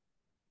 whatever.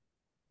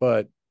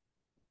 But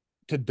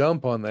to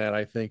dump on that,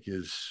 I think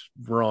is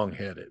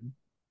wrongheaded.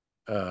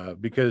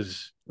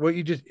 Because what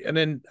you just, and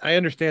then I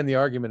understand the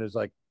argument is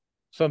like,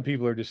 some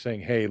people are just saying,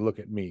 hey, look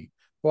at me.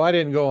 Well, I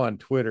didn't go on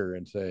Twitter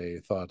and say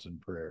thoughts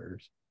and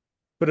prayers.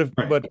 Right.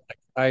 But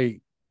I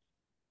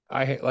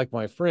like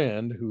my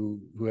friend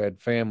who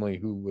had family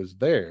who was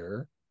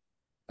there.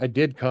 I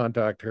did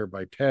contact her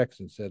by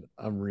text and said,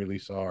 I'm really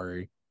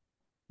sorry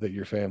that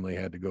your family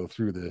had to go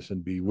through this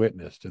and be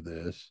witness to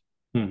this.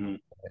 Mm-hmm.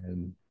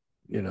 And,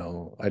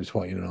 I just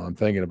want you to know I'm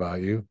thinking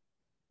about you,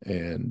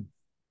 and,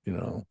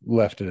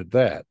 left it at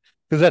that.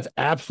 Because that's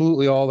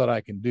absolutely all that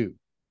I can do.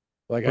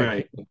 Like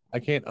Right. I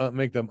can't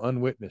make them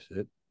unwitness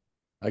it.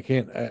 I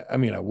can't, I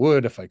mean, I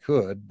would if I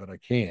could, but I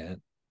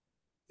can't,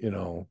 you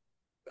know,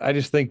 I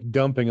just think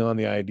dumping on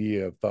the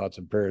idea of thoughts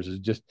and prayers is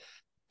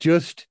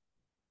just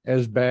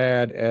as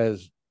bad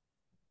as,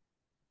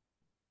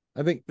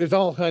 I think there's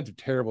all kinds of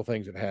terrible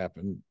things that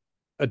happen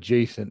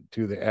adjacent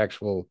to the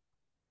actual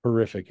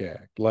horrific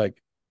act. Like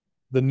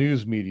the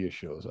news media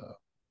shows up.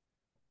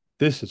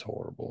 This is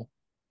horrible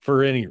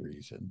for any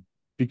reason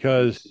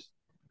because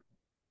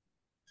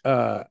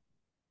uh,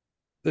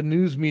 the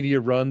news media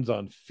runs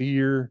on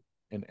fear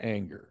and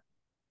anger,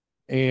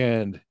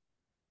 and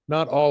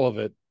not all of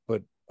it,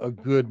 but a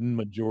good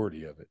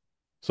majority of it.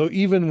 So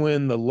even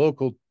when the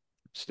local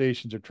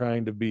stations are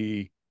trying to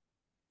be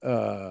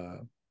uh,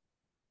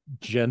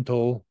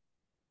 gentle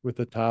with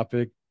the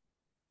topic,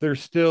 they're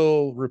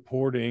still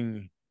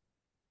reporting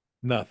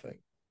nothing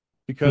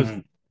because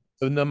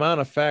Mm-hmm. the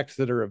amount of facts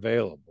that are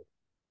available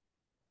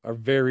are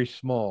very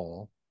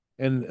small,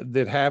 and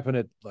that happened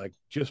at like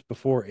just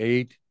before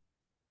 8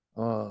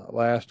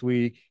 last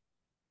week,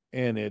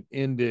 and it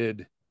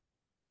ended,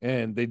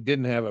 and they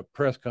didn't have a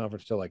press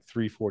conference till like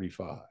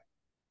 3:45.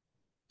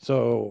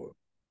 So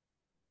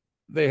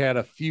they had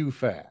a few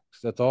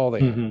facts. That's all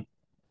they had. Mm-hmm.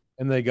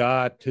 And they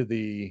got to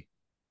the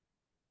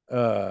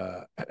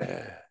uh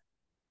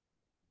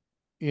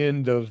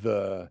end of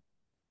the,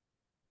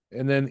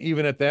 and then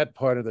even at that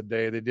part of the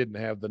day, they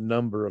didn't have the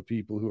number of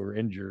people who were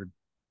injured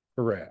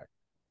correct.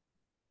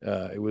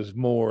 It was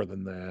more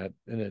than that,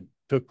 and it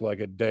took like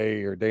a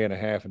day or day and a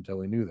half until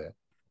we knew that.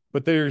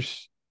 But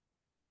there's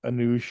a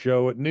news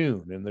show at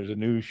noon, and there's a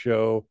news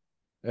show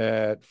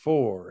at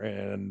 4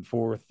 and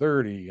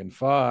 4:30 and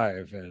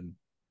 5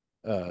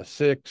 and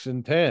 6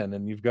 and 10,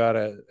 and you've got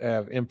to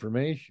have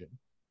information.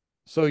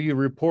 So you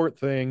report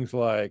things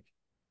like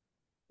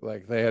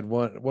Like they had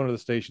one of the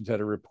stations had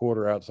a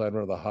reporter outside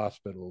one of the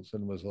hospitals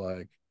and was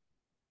like,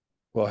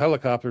 well,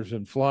 helicopters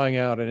been flying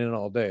out and in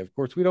all day. Of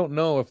course, we don't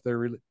know if they're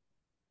really,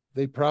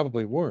 they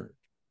probably weren't.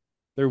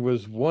 There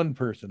was one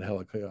person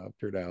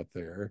helicoptered out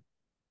there.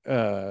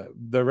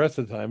 The rest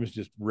of the time is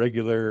just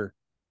regular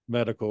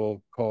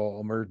medical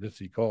call,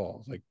 emergency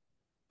calls. Like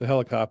the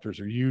helicopters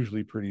are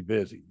usually pretty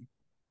busy.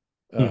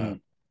 Uh, Mm-hmm.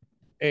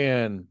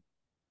 and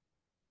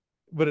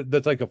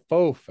that's like a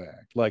faux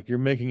fact. Like you're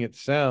making it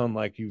sound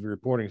like you're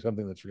reporting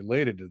something that's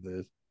related to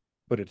this,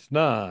 but it's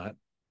not.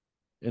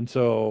 And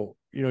so,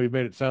 you've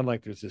made it sound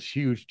like there's this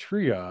huge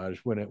triage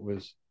when it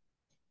was,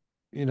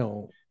 you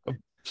know,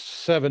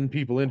 7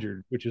 people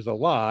injured, which is a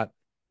lot.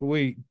 But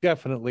we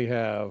definitely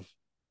have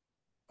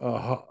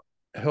a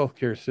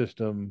healthcare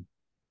system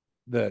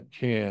that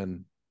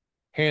can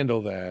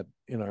handle that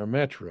in our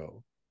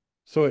metro.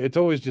 So it's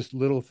always just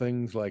little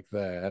things like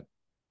that.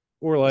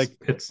 Or like,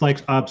 It's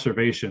like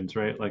observations,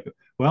 right? Like,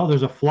 well,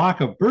 there's a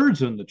flock of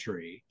birds in the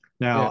tree.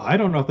 yeah, Now, I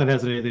don't know if that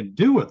has anything to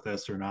do with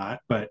this or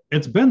not, but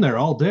it's been there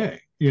all day,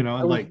 I and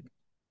was like,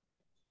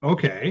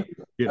 okay,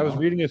 I was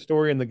reading a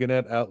story in the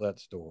Gannett outlet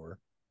store,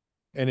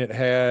 and it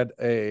had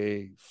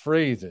a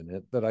phrase in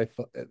it that I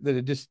thought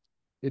that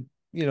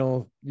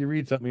you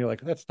read something, you're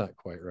like, that's not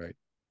quite right.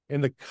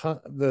 And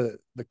the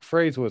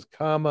phrase was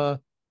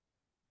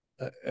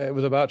it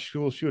was about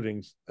school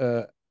shootings,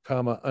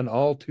 an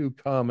all too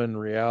common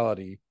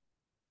reality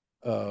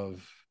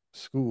of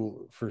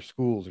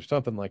schools or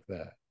something like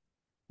that.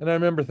 And I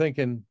remember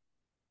thinking,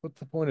 what's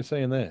the point of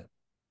saying that?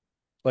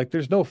 Like,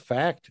 there's no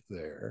fact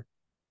there.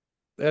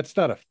 That's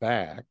not a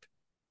fact.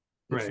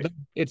 It's right, not,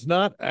 it's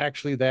not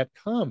actually that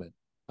common.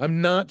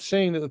 I'm not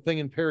saying that the thing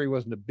in Perry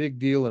wasn't a big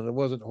deal and it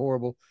wasn't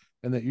horrible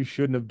and that you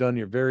shouldn't have done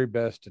your very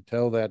best to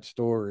tell that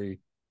story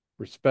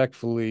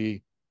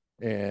respectfully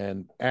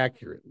and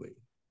accurately,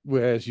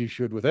 as you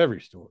should with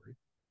every story.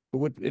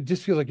 But it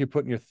just feels like you're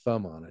putting your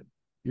thumb on it.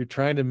 You're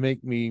trying to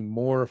make me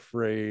more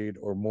afraid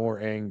or more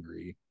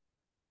angry,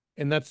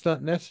 and that's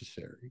not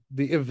necessary.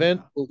 The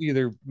event yeah, will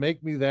either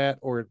make me that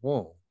or it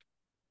won't.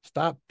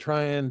 Stop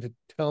trying to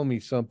tell me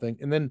something.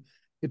 And then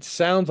it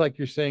sounds like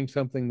you're saying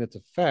something that's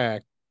a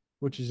fact,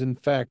 which is in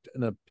fact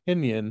an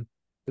opinion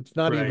that's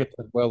not even right,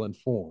 well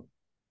informed.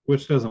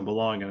 which doesn't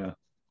belong in a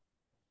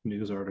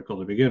news article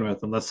to begin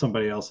with, unless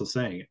somebody else is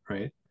saying it,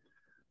 right?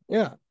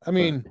 Yeah. I But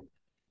mean,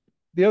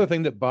 the other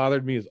thing that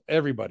bothered me is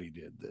everybody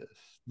did this.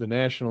 The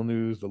national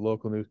news, the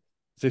local news.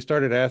 They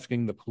started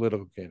asking the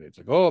political candidates,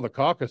 like, oh, the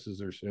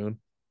caucuses are soon.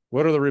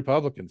 What do the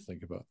Republicans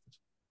think about this?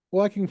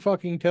 Well, I can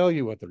fucking tell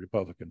you what the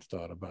Republicans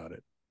thought about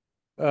it.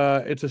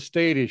 It's a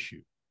state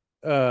issue.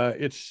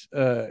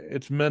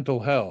 It's mental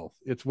health.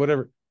 It's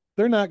whatever.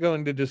 They're not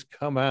going to just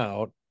come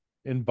out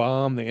and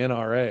bomb the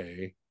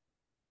NRA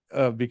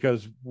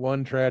because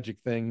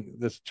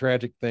this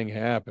tragic thing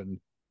happened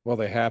while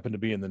they happen to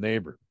be in the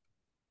neighborhood.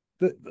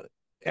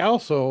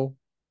 Also,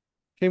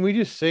 can we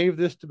just save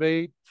this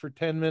debate for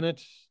 10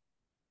 minutes?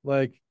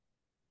 Like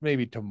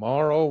maybe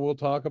tomorrow we'll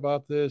talk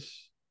about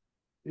this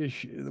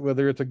issue,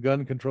 whether it's a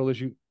gun control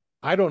issue.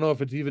 I don't know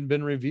if it's even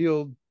been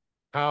revealed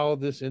how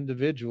this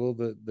individual,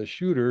 the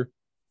shooter,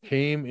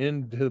 came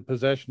into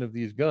possession of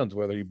these guns,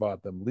 whether he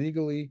bought them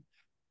legally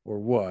or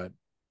what.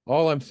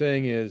 All I'm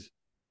saying is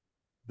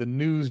the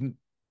news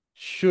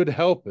should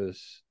help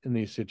us in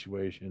these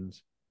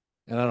situations,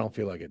 and I don't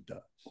feel like it does.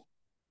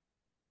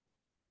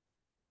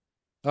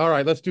 All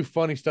right, let's do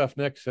funny stuff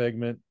next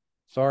segment.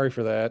 Sorry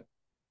for that.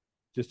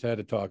 Just had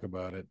to talk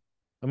about it.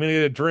 I'm going to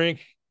get a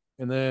drink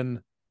and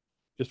then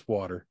just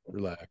water.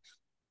 Relax.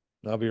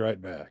 I'll be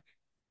right back.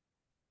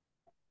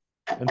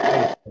 And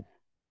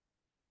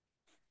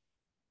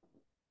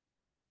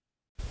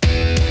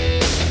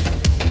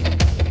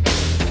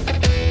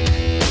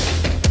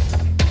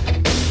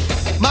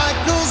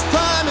Michael's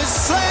Prime is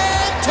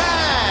slam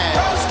time.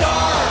 Pro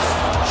stars,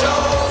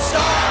 show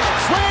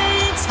stars.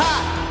 Wayne's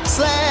hot,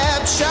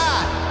 slap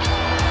shot.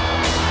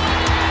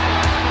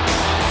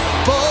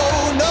 Bo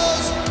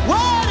knows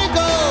where to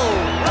go.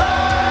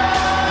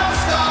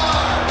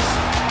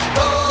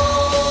 Pro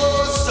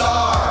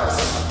stars,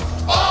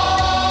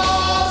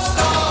 all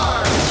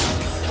stars,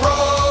 pro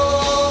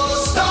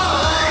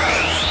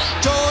stars.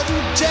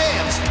 Jordan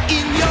jams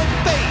in your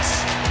face.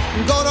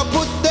 Gonna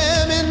put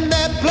them in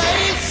their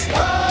place.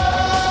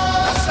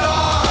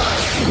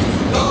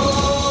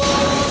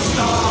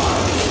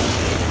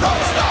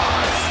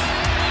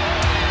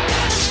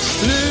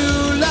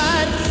 Blue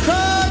light,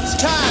 crunch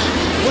time.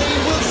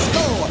 Wayne will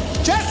score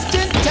just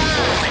in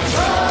time.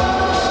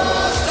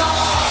 Stars,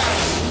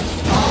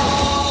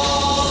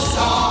 all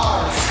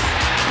stars.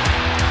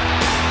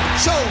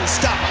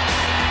 Showstopper.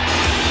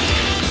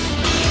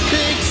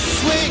 Big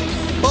swing,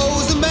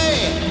 Bo's the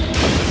man.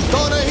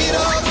 Gonna hit a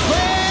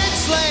grand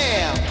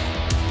slam.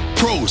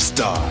 Pro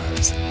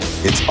Stars.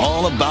 It's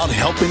all about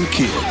helping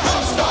kids.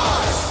 Pro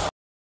stars.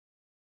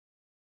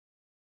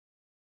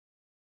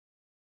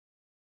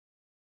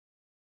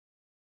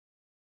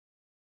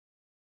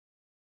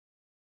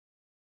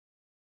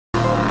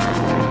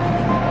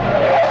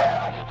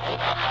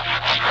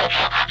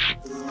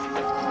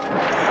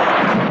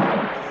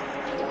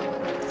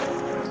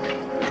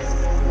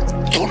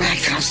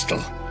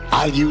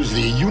 I'll use the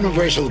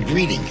universal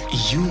greeting.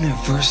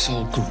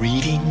 Universal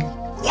greeting?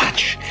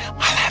 Watch, I'll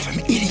have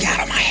him eating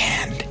out of my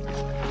hand.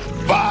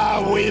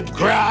 Ba weep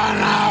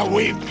grana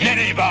weep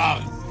nitty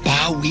bong.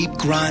 Ba weep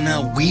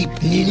grana weep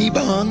nitty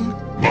bong?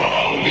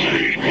 Ba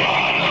weep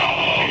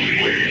grana weep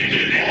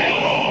nitty bong.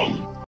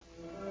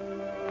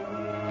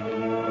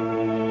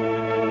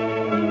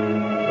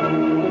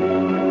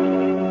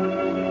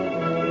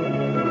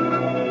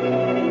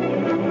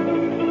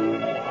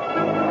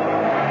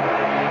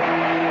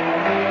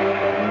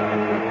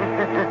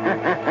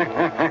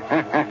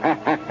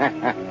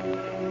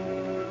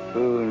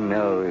 Who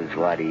knows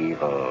what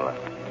evil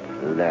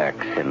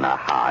lurks in the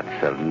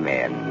hearts of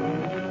men?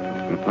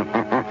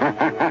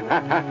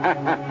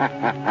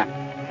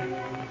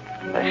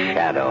 The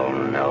shadow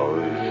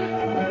knows.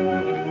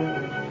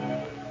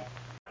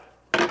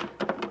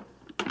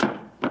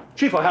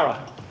 Chief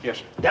O'Hara.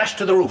 Yes. Dash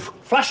to the roof.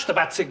 Flash the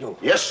bat signal.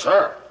 Yes,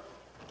 sir.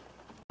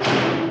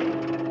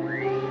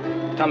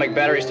 Atomic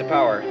batteries to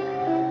power.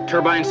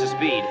 Turbines to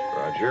speed.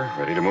 Roger.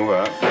 Ready to move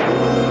out.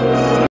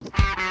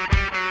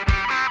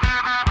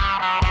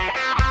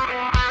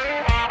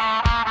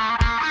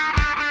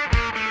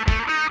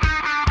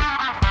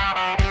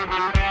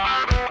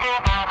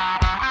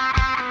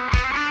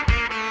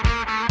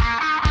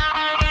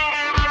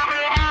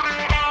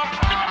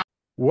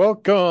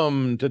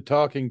 Welcome to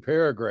Talking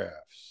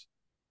Paragraphs.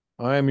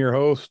 I'm your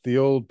host, the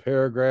old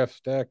paragraph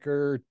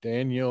stacker,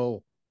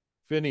 Daniel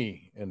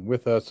Finney, and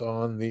with us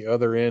on the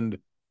other end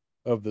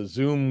of the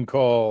Zoom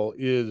call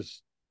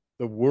is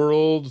the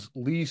world's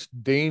least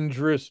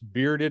dangerous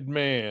bearded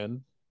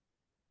man,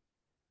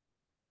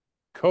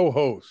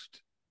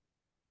 co-host,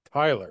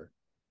 Tyler.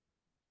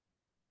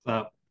 What's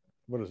up?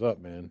 What is up,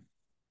 man?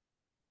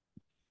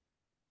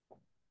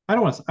 I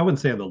wouldn't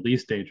say I'm the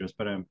least dangerous,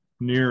 but I'm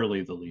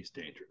nearly the least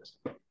dangerous.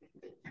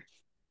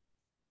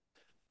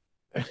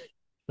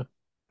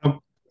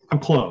 I'm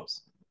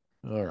close.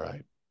 All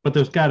right. But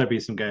there's got to be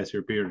some guys who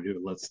are bearded who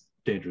are less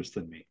dangerous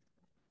than me.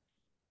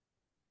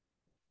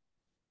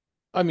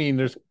 I mean,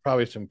 there's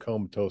probably some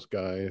comatose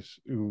guys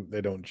who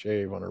they don't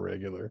shave on a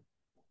regular.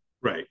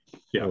 Right.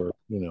 Yeah. Or,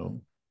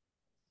 you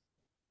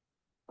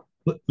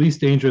know.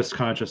 Least dangerous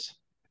conscious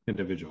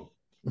individual.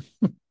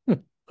 All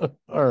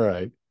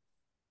right.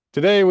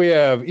 Today we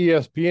have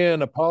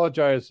ESPN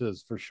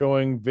apologizes for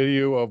showing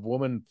video of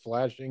woman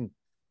flashing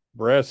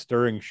breasts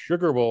during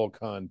Sugar Bowl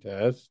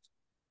contest.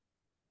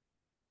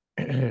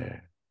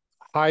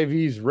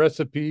 Hy-Vee's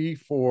recipe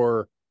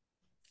for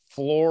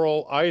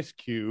floral ice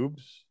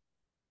cubes.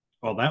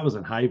 Oh, that was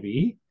in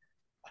Hy-Vee?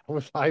 That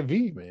was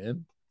Hy-Vee,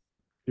 man.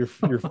 Your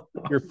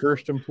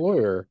first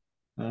employer.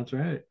 That's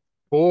right.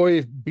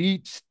 Boy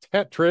beats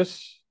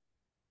Tetris.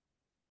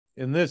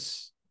 In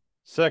this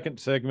second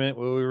segment,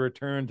 we will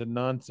return to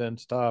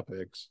nonsense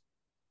topics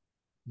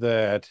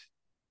that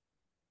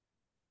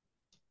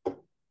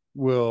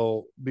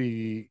will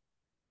be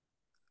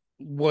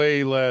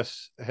way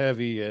less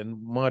heavy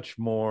and much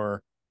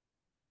more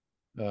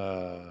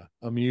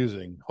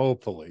amusing,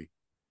 hopefully.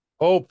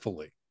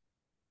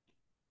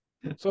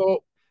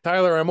 So,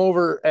 Tyler, I'm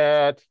over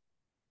at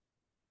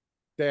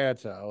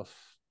Dad's house,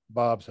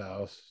 Bob's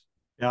house.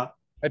 Yeah.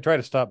 I try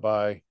to stop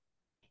by as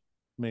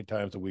many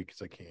times a week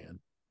as I can.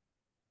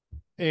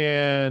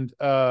 And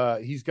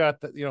he's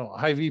got the,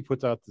 Hy-Vee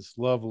puts out this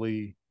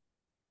lovely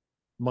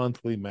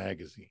monthly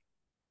magazine.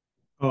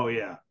 Oh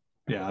yeah.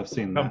 Yeah, I've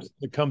seen that.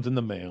 It comes in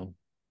the mail.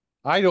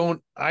 I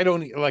don't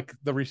like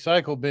the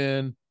recycle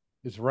bin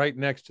is right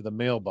next to the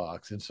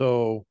mailbox. And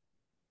so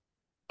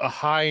a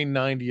high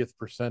 90th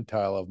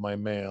percentile of my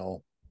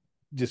mail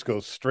just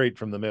goes straight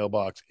from the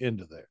mailbox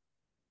into there.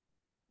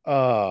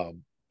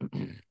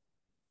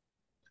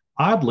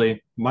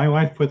 Oddly, my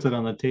wife puts it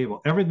on the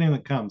table. Everything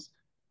that comes,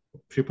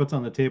 she puts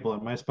on the table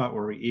at my spot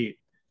where we eat,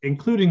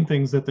 including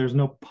things that there's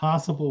no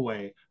possible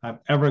way I'm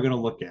ever going to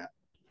look at,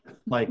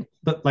 like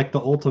the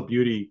Ulta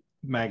Beauty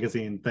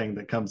magazine thing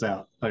that comes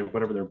out, like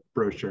whatever their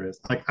brochure is.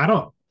 Like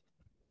I'm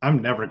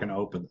never going to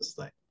open this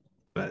thing,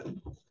 but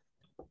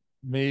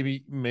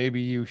maybe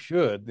you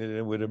should.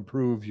 It would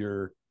improve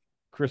your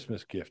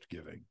Christmas gift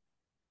giving.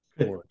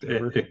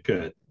 It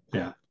could,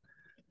 yeah.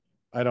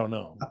 I don't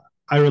know.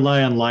 I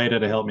rely on Lida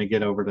to help me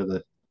get over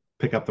to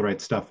pick up the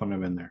right stuff when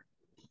I'm in there.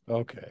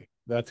 Okay,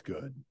 that's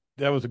good.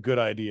 That was a good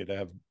idea to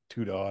have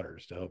two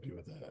daughters to help you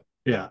with that.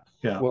 Yeah.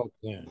 Well,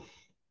 yeah.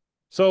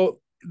 So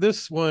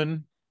this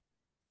one,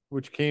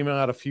 which came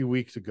out a few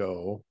weeks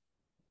ago,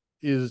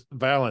 is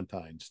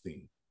Valentine's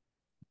theme.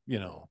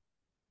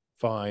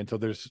 Fine. So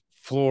there's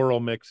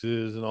floral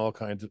mixes and all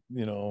kinds of,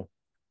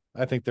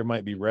 I think there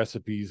might be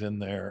recipes in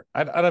there.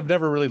 I've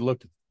never really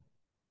looked at them.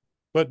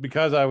 But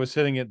because I was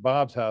sitting at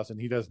Bob's house and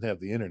he doesn't have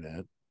the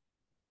internet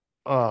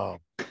or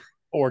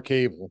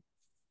cable,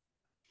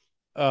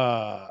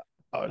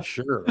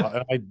 sure.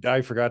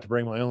 I forgot to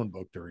bring my own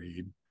book to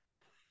read.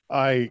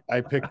 I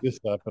picked this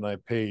up and I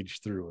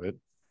paged through it.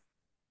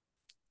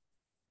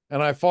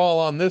 And I fall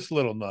on this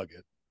little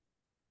nugget.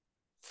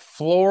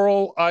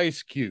 Floral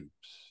ice cubes.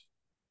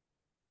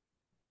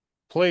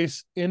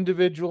 Place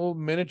individual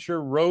miniature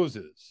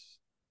roses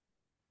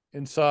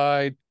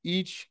inside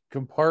each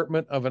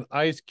compartment of an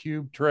ice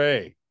cube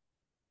tray.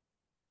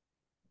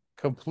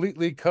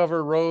 Completely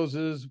cover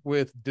roses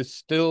with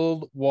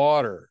distilled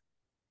water.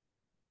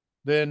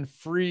 Then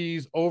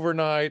freeze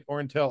overnight or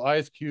until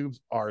ice cubes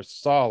are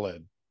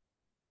solid.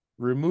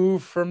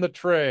 Remove from the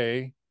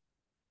tray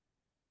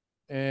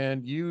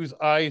and use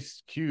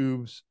ice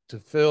cubes to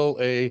fill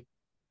a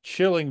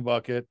chilling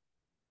bucket.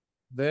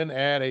 Then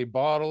add a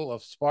bottle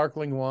of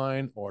sparkling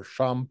wine or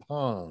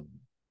champagne.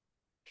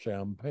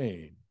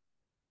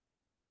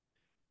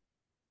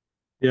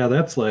 Yeah,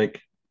 that's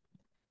like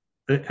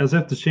as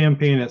if the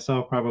champagne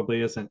itself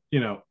probably isn't,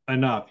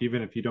 enough,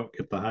 even if you don't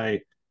get the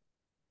high,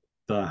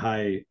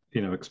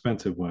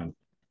 expensive one.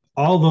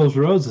 All those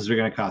roses are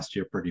going to cost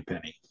you a pretty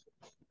penny.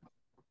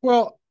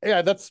 Well,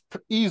 yeah, that's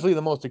easily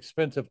the most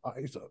expensive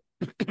ice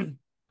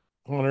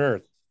on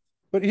earth.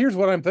 But here's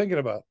what I'm thinking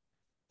about.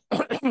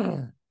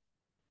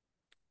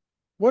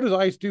 What does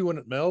ice do when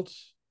it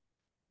melts?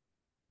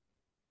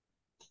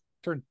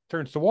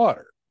 Turns to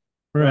water.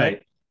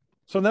 Right.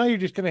 So now you're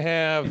just going to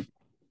have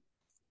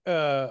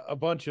a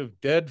bunch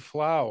of dead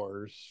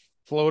flowers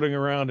floating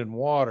around in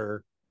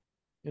water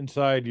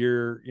inside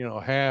your,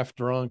 half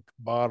drunk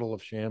bottle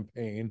of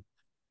champagne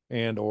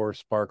and or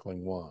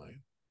sparkling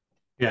wine.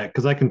 Yeah,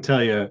 because I can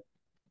tell you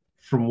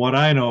from what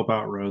I know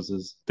about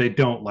roses, they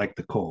don't like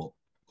the cold.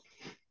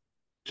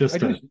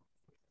 Just a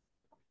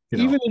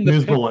even in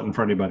news bulletin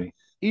for anybody.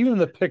 Even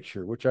the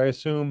picture, which I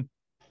assume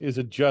is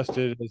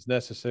adjusted as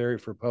necessary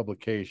for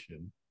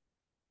publication,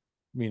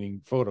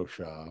 meaning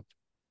Photoshop.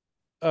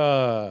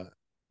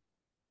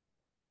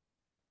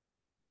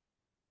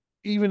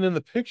 Even in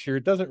the picture,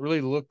 it doesn't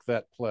really look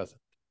that pleasant.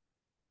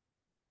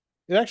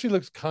 It actually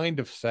looks kind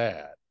of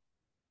sad.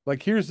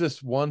 Like, here's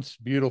this once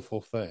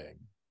beautiful thing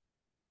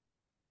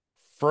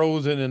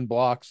frozen in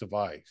blocks of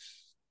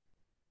ice.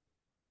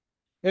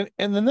 And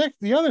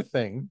the other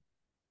thing,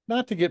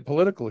 not to get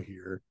political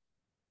here,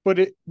 but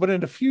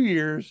in a few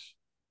years,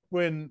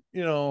 when,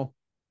 if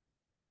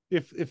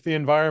the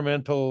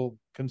environmental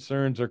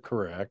concerns are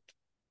correct,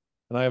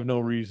 and I have no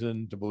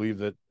reason to believe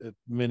that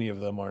many of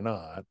them are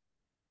not,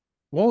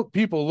 won't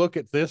people look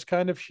at this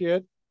kind of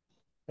shit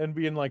and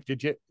being like,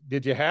 did you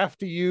have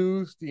to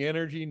use the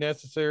energy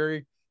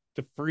necessary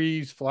to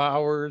freeze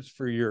flowers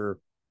for your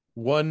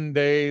 1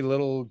 day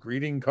little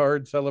greeting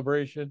card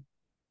celebration?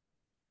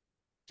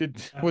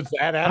 Was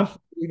that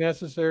absolutely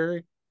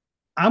necessary?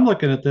 I'm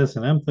looking at this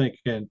and I'm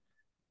thinking,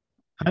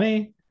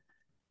 honey,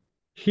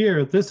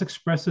 here, this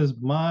expresses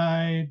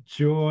my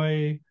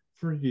joy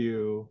for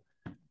you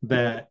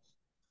that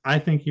I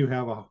think you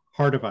have a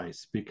heart of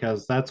ice,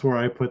 because that's where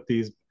I put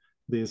these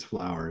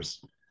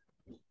flowers.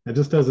 It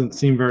just doesn't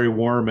seem very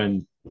warm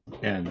and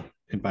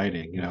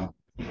inviting, You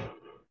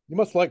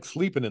must like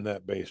sleeping in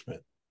that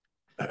basement.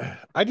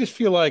 I just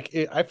feel like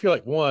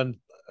one,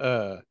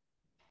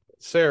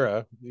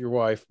 Sarah, your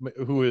wife,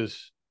 who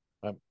is,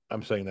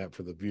 I'm saying that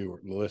for the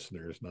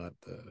listeners, not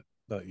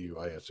you.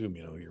 I assume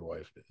you know who your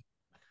wife is.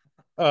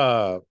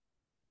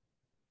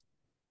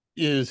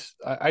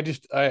 I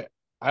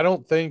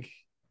don't think.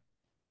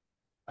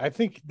 I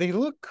think they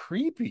look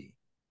creepy.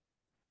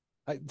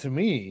 To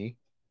me,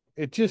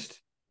 it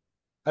just.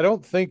 I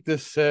don't think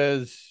this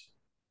says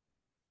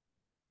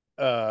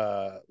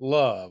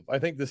love. I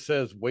think this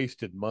says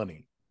wasted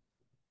money.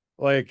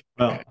 Like,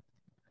 well,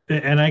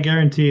 and I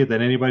guarantee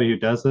that anybody who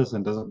does this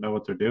and doesn't know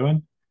what they're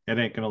doing, it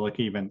ain't going to look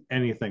even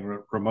anything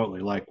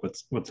remotely like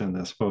what's in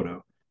this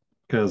photo,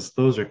 because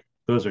those are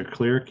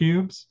clear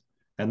cubes,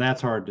 and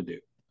that's hard to do.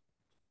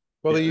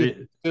 Well, they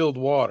use distilled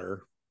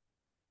water.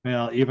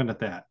 Well, even at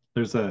that,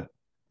 there's a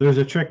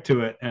trick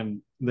to it,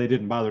 and they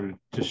didn't bother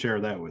to share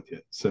that with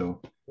you.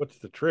 So, what's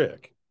the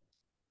trick?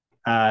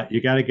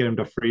 You got to get them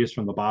to freeze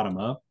from the bottom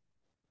up,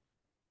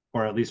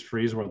 or at least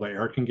freeze where the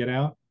air can get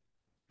out.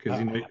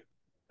 Because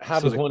how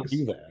does one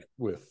do that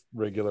with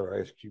regular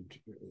ice cube?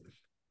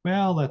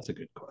 Well, that's a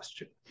good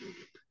question.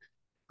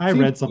 I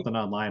read something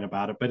online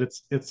about it, but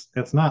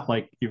it's not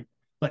like you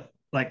like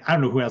I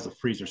don't know who has a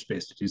freezer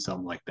space to do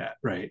something like that,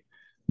 right?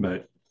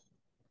 But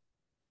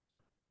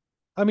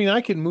I mean, I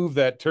can move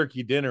that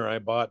turkey dinner I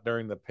bought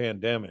during the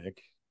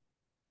pandemic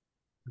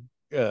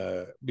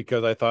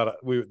because I thought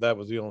that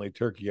was the only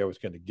turkey I was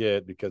going to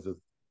get because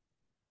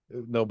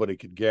nobody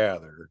could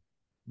gather.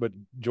 But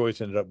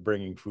Joyce ended up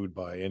bringing food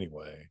by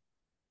anyway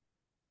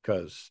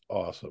because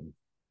awesome.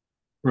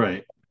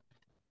 Right.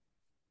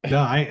 No,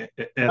 I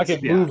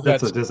can move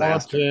that's a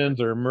disaster.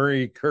 Or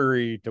Murray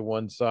curry to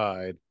one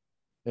side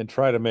and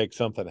try to make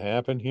something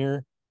happen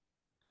here.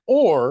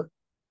 Or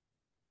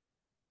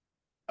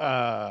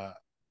how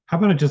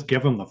about I just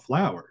give them the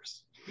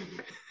flowers?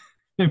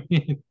 I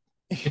mean,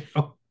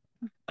 yeah.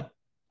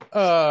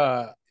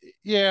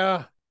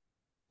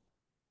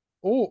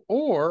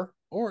 Or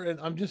and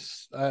I'm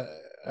just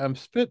I'm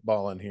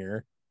spitballing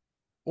here.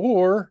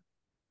 Or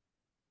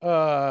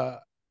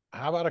how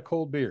about a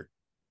cold beer?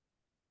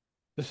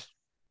 Just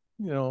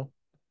yeah,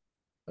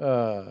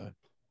 well,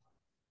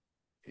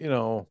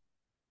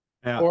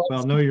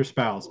 know your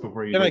spouse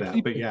before you do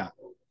that. But yeah,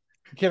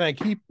 can I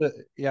keep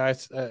the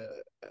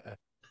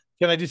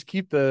Can I just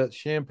keep the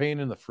champagne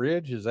in the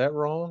fridge? Is that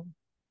wrong?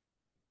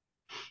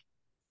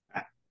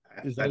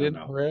 Is I that don't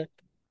know.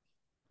 incorrect?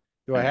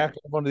 Do I have to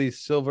have one of these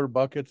silver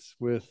buckets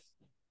with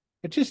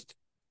it? Just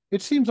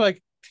it seems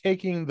like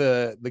taking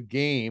the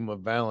game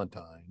of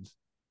Valentine's,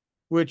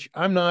 which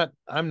I'm not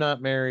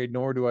married,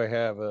 nor do I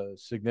have a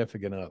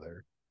significant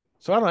other.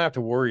 So I don't have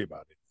to worry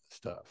about it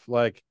stuff.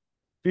 Like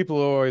people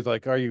are always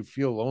like, "Are you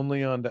feel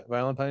lonely on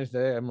Valentine's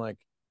Day?" I'm like,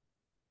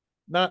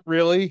 not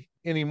really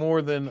any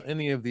more than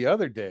any of the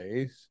other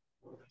days.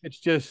 It's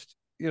just,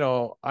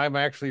 I'm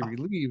actually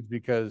relieved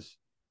because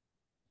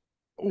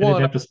I didn't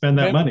one, have to spend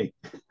that money.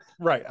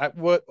 right. I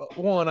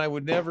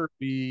would never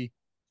be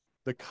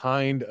the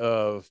kind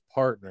of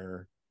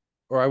partner,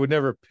 or I would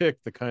never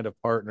pick the kind of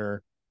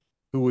partner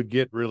who would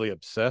get really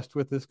obsessed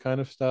with this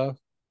kind of stuff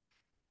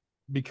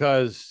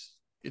because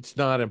it's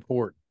not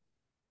important.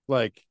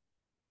 Like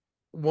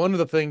one of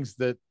the things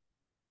that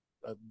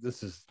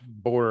this is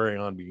bordering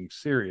on being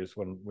serious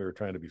when we were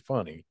trying to be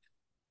funny,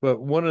 but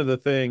one of the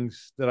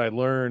things that I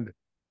learned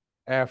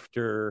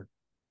after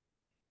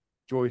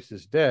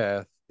Joyce's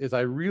death is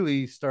I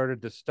really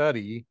started to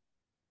study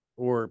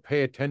or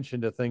pay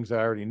attention to things I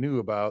already knew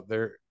about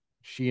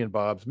she and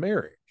Bob's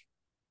marriage.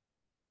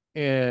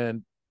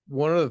 And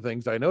one of the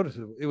things I noticed,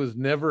 it was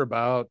never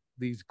about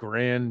these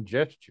grand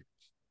gestures.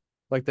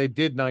 Like they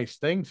did nice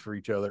things for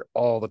each other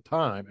all the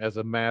time as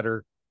a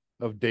matter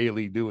of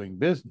daily doing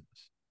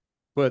business.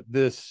 But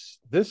this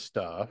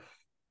stuff,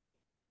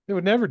 they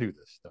would never do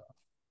this stuff.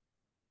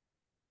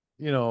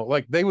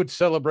 Like they would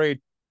celebrate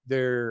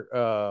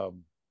their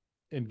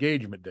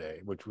engagement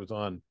day, which was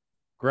on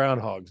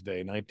Groundhog's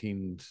Day,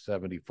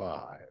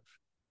 1975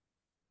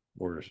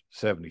 or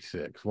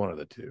 76, one of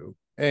the two.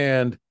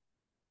 And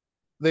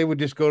they would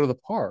just go to the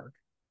park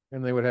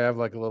and they would have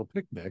like a little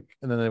picnic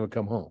and then they would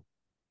come home.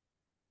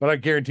 But I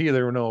guarantee you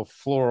there were no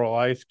floral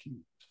ice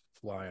cubes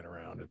flying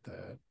around at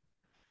that.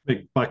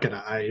 Big bucket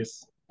of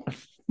ice.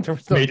 There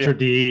was no, Maitre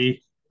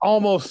d'.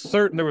 Almost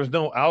certain there was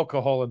no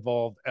alcohol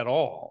involved at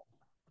all,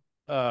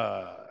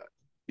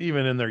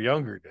 even in their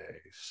younger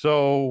days.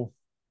 So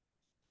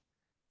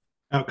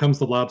out comes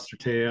the lobster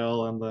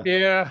tail and the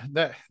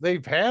that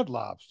they've had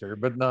lobster,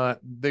 but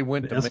they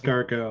went the to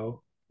escargot.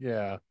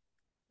 Yeah.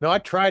 No, I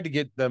tried to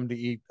get them to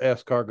eat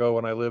escargot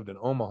when I lived in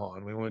Omaha,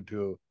 and we went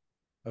to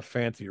a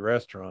fancy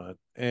restaurant,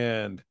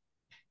 and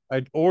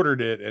I ordered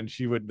it, and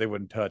they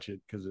wouldn't touch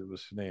it because it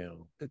was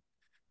snail.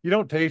 You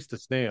don't taste the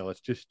snail; it's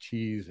just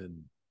cheese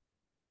and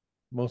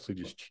mostly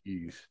just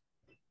cheese.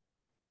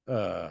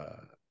 But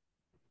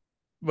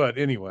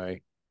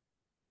anyway,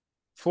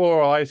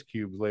 floral ice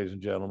cubes, ladies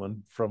and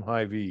gentlemen, from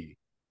Hy-Vee.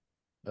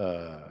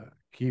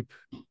 Keep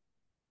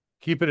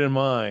it in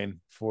mind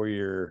for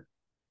your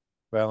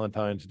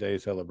Valentine's Day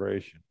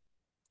celebration.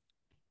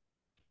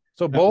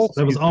 So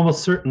that was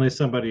almost certainly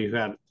somebody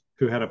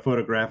who had a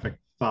photographic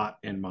thought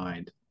in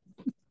mind,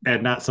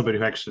 and not somebody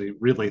who actually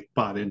really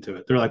thought into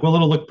it. They're like, well,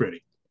 it'll look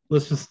pretty.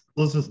 Let's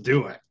just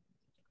do it.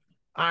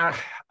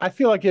 I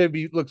feel like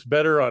it looks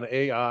better on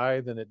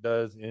AI than it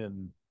does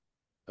in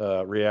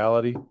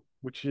reality,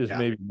 which is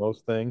maybe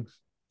most things.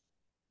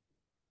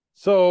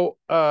 So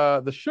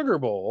the Sugar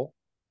Bowl,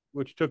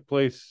 which took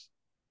place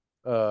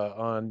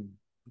on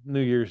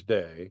New Year's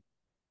Day,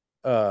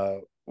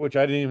 which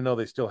I didn't even know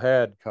they still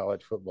had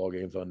college football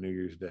games on New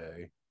Year's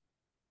Day,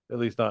 at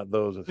least not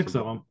those of 6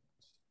 of them.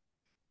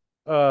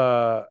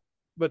 But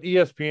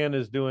ESPN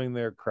is doing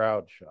their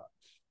crowd shots.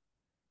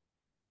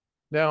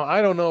 Now,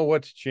 I don't know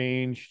what's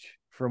changed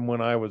from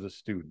when I was a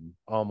student,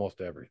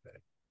 almost everything.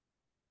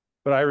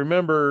 But I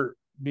remember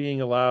being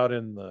allowed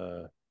in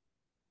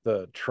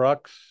the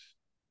trucks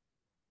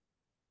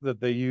that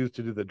they used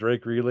to do the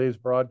Drake Relays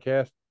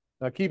broadcast.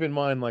 Now, keep in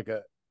mind,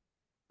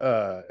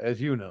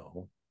 as you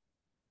know,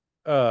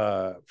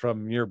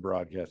 from your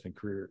broadcasting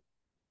career,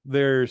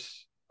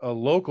 there's a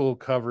local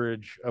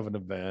coverage of an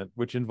event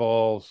which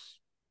involves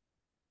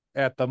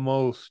at the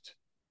most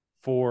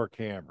 4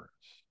 cameras,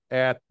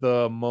 at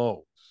the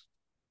most,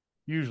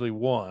 usually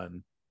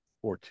 1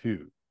 or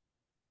 2.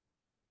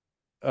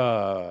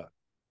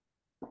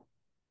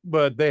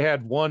 But they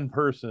had one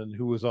person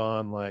who was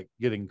on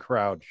getting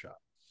crowd shots.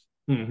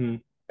 Mm-hmm.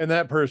 And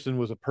that person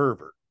was a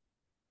pervert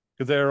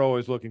because they're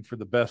always looking for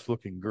the best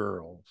looking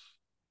girls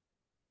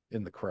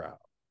in the crowd.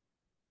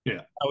 Yeah.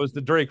 That was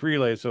the Drake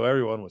Relay, so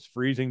everyone was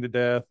freezing to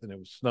death and it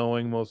was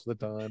snowing most of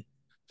the time.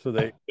 So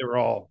they were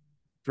all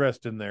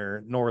dressed in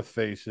their North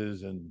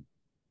Faces, and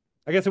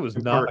I guess it was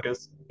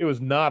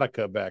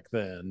Nautica back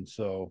then.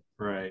 So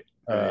right.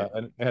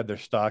 And had their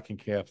stocking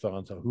caps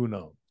on, so who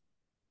knows?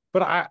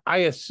 But I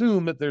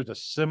assume that there's a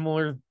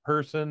similar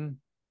person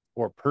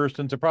or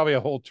persons, or probably a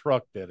whole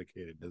truck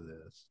dedicated to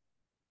this,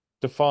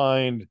 to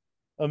find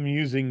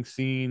amusing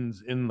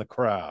scenes in the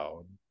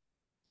crowd.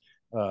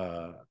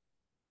 Go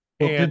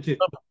ahead. Did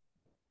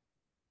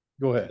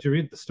you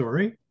read the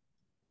story?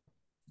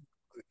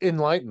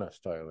 Enlighten us,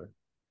 Tyler.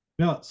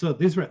 No, so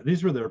these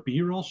were their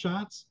B-roll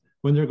shots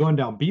when they're going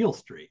down Beale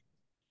Street.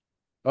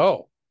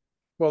 Oh,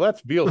 well,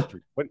 that's Beale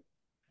Street.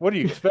 What do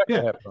you expect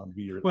to happen on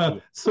Beale?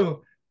 Well,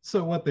 so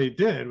So what they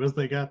did was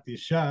they got these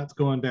shots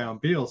going down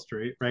Beale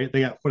Street, right?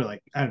 They got what,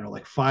 like, I don't know,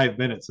 like 5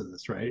 minutes of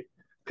this, right?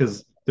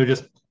 Because they're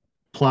just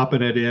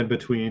plopping it in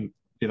between,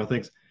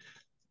 things.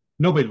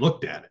 Nobody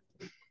looked at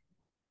it,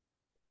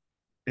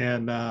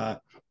 and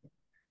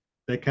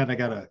they kind of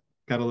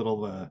got a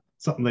little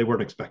something they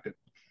weren't expecting.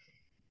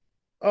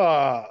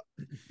 Uh,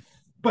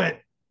 But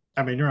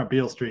I mean, you're on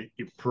Beale Street,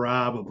 you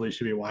probably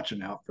should be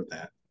watching out for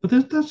that. But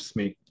that's just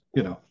me.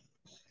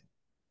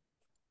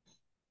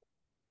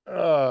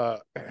 uh,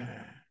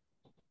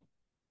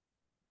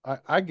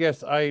 I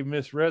guess I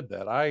misread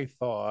that. I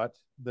thought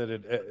that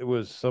it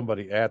was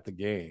somebody at the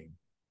game.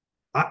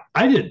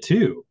 I did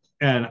too,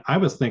 and I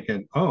was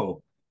thinking,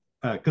 oh,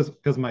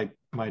 because my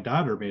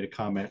daughter made a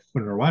comment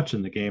when we were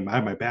watching the game. I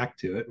had my back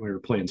to it. And we were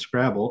playing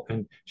Scrabble,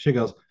 and she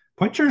goes,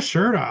 "Put your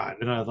shirt on."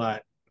 And I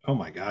thought, oh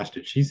my gosh,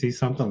 did she see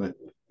something that?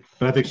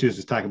 But I think she was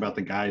just talking about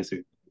the guys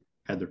who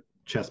had their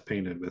chest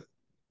painted with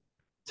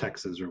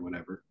Texas or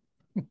whatever.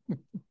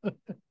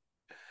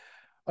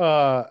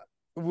 A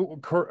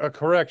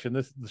correction.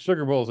 The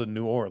Sugar Bowl is in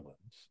New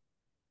Orleans,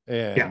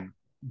 and Yeah.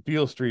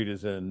 Beale Street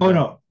is in. Oh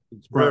no,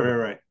 it's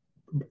right.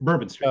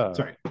 Bourbon Street.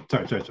 Sorry.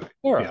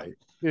 All right.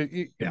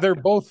 Yeah. They're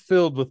both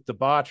filled with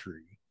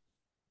debauchery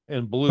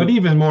and blue, but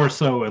even more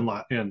so in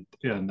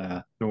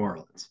New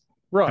Orleans.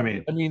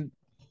 Right. I mean,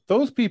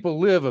 those people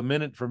live a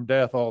minute from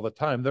death all the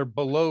time. They're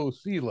below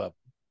sea level.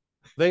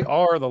 They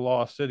are the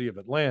lost city of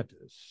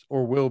Atlantis,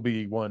 or will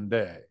be one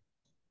day.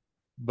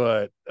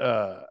 But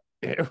I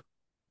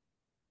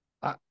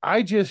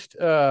just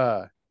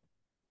I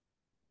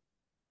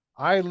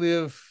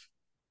live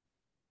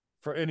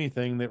for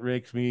anything that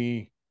makes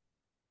me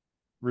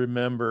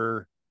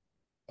remember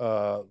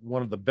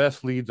one of the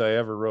best leads I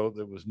ever wrote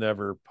that was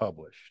never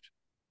published.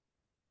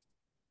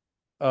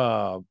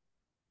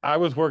 I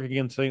was working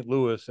in St.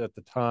 Louis at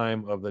the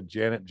time of the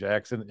Janet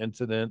Jackson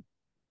incident.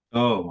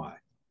 Oh my!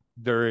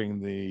 During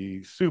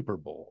the Super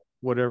Bowl,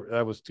 whatever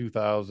that was,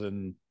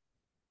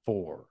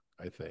 2004,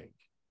 I think,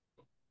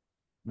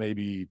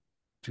 maybe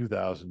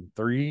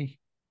 2003.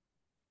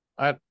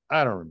 I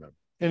don't remember.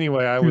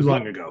 Anyway, I was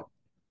long ago.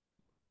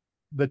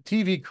 The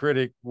TV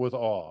critic was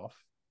off,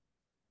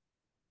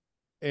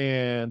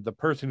 and the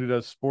person who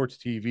does sports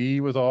TV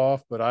was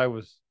off, but I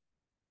was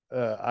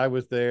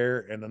there,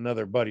 and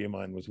another buddy of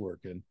mine was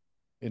working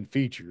in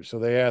features. So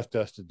they asked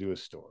us to do a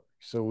story.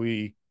 So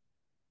we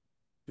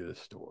did a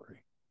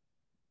story.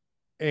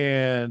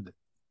 And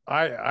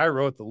I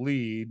wrote the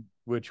lead,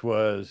 which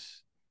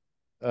was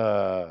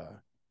the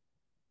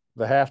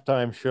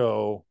halftime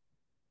show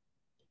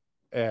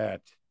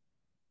at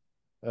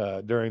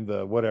during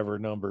the whatever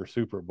number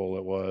Super Bowl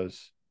it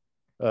was,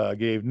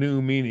 gave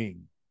new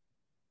meaning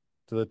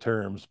to the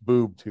terms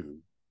boob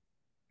tube.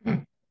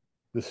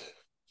 This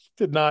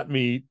did not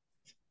meet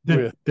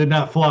did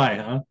not fly,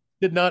 huh?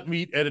 Did not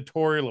meet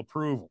editorial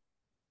approval.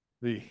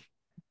 The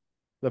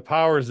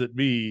powers that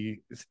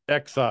be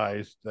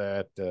excised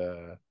that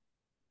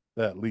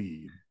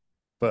lead,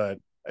 but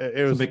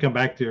it was. So they come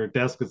back to your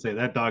desk and say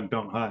that dog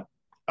don't hunt.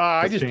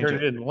 I just turned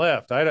it in and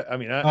left.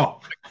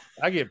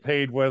 I get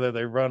paid whether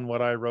they run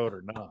what I wrote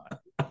or not.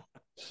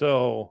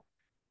 So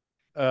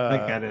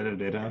that got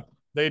edited, huh?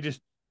 They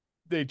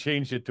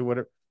changed it to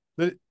whatever.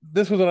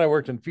 This was when I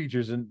worked in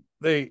features, and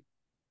the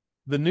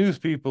news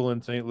people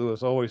in St.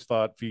 Louis always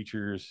thought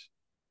features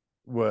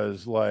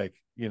was like,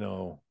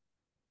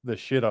 the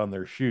shit on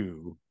their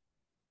shoe.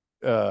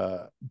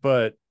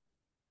 But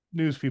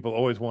news people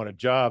always wanted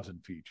jobs in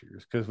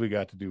features because we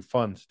got to do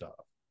fun stuff.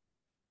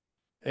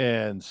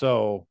 And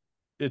so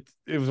it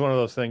was one of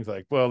those things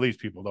like, well, these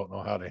people don't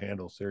know how to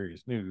handle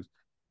serious news,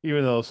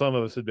 even though some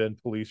of us had been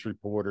police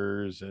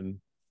reporters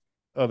and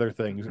other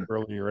things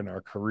earlier in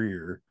our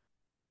career.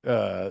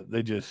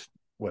 They just,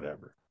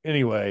 whatever.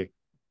 Anyway,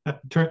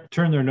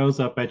 turn their nose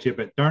up at you,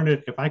 but darn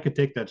it, if I could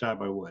take that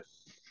job, I would.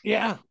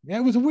 Yeah,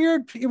 it was a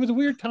weird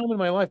time in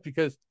my life,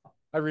 because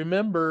I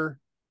remember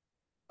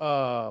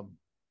getting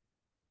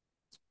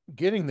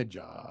the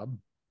job,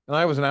 and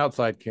I was an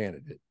outside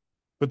candidate,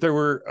 but there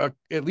were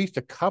at least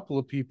a couple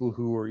of people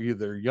who were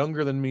either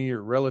younger than me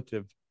or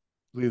relatively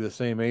the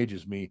same age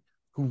as me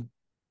who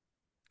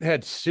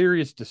had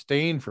serious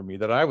disdain for me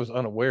that I was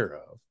unaware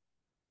of,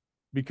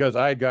 because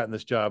I had gotten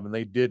this job and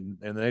they didn't,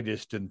 and they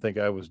just didn't think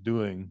I was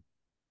doing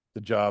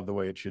the job the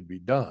way it should be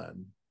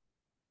done.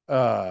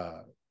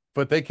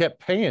 But they kept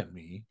paying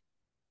me.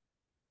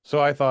 So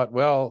I thought,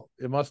 well,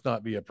 it must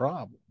not be a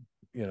problem,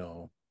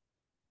 but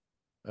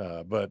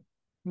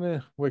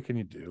what can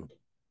you do?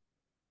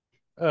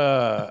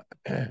 Fun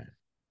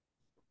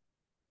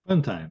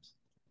times.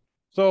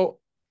 So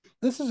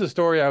this is a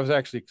story I was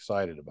actually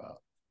excited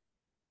about.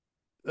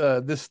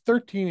 This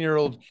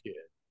 13-year-old kid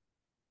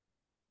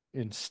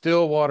in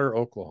Stillwater,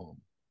 Oklahoma,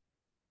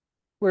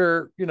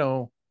 where,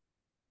 the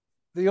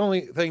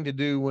only thing to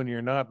do when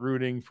you're not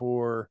rooting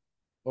for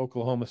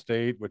Oklahoma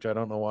State, which I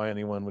don't know why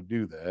anyone would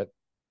do that,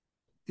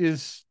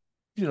 is,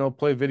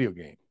 play video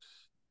games.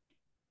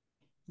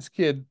 This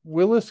kid,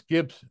 Willis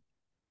Gibson,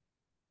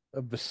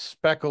 a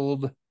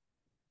bespectacled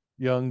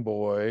young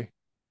boy,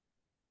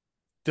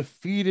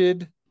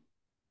 defeated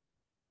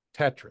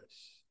Tetris.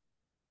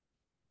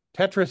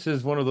 Tetris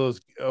is one of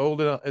those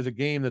old enough as a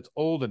game that's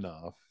old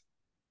enough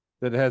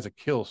that it has a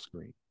kill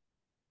screen.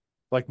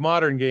 Like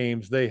modern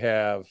games, they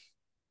have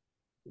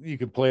you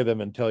can play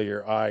them until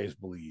your eyes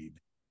bleed.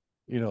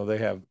 They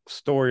have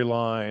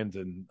storylines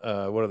and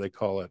what do they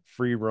call it?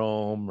 Free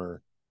roam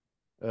or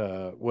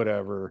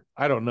whatever.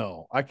 I don't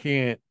know. I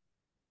can't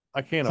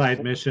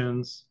Side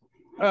missions.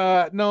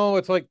 No,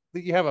 it's like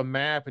you have a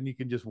map and you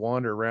can just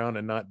wander around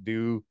and not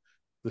do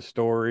the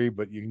story,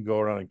 but you can go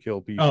around and kill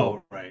people.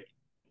 Oh, right.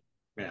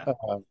 Yeah.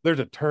 There's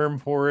a term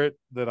for it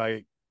that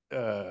I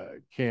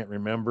can't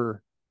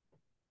remember.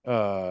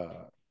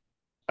 There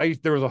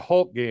was a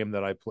Hulk game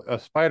that I played, a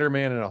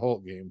Spider-Man and a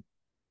Hulk game.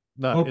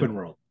 Not open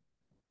world.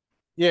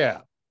 Yeah.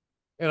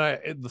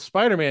 And the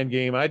Spider-Man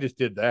game, I just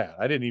did that.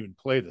 I didn't even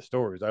play the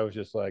stories. I was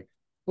just like,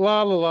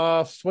 la la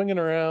la, swinging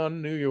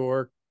around New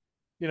York.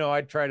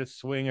 I'd try to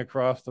swing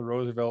across the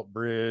Roosevelt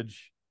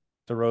Bridge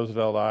to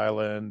Roosevelt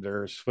Island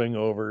or swing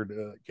over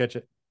to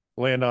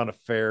land on a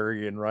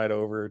ferry and ride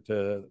over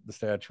to the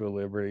Statue of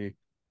Liberty.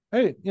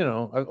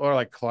 Or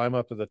like climb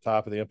up to the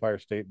top of the Empire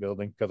State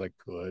Building because I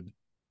could.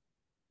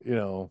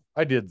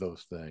 I did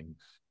those things.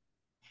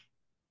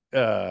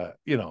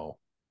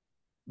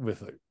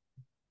 With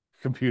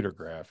computer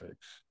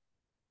graphics.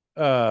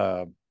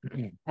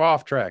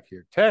 Off track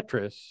here.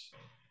 Tetris,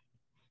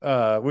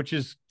 which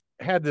is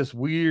had this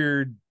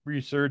weird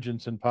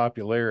resurgence in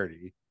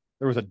popularity.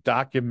 There was a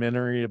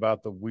documentary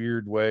about the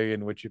weird way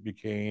in which it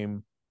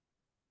became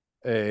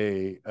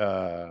came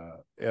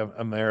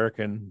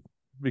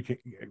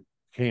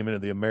into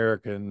the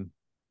American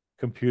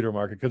computer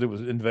market because it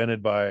was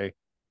invented by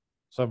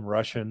some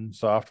Russian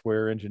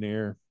software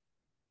engineer.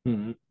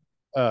 Mm-hmm.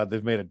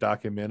 They've made a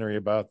documentary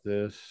about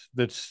this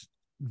that's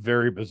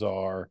very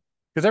bizarre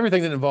because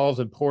everything that involves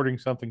importing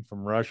something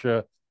from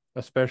Russia,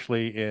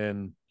 especially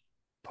in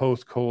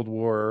post-Cold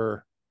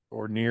War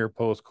or near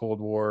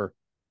post-Cold War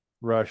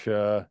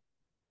Russia,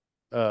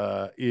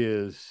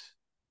 involves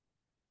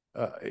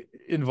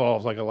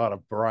like a lot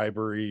of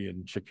bribery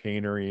and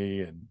chicanery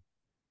and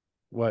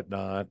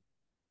whatnot.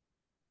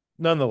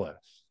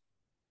 Nonetheless,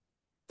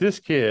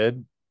 this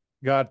kid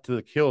got to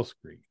the kill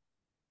screen.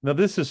 Now,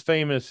 this is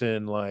famous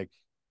in like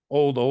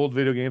old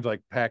video games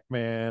like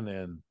Pac-Man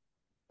and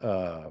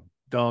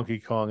Donkey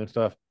Kong and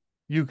stuff.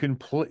 You can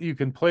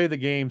play the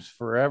games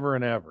forever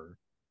and ever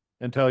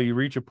until you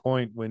reach a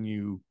point when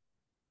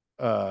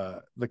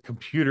the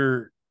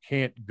computer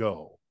can't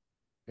go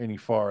any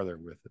farther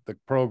with it. The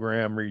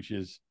program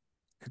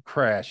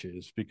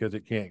crashes because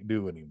it can't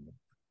do anymore.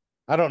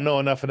 I don't know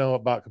enough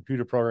about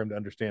computer program to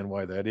understand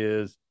why that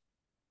is.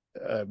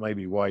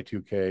 Maybe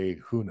Y2K,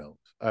 who knows?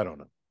 I don't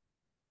know.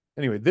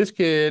 Anyway, this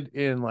kid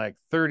in like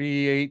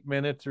 38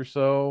 minutes or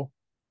so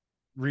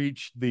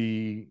reached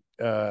the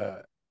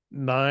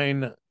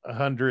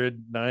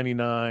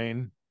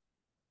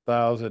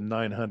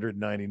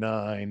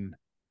 999,999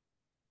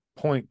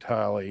 point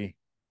tally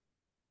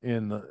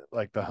in the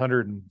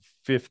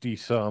 150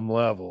 some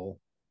level,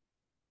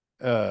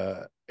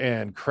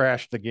 and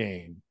crashed the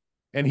game.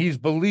 And he's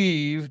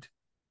believed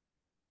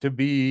to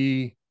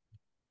be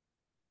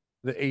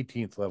the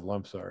 18th level.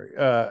 I'm sorry.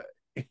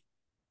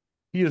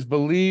 He is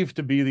believed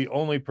to be the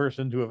only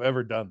person to have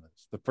ever done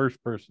this, the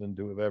first person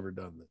to have ever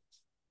done this.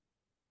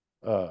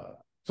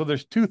 So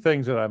there's two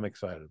things that I'm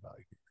excited about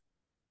here.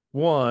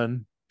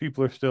 One,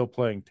 people are still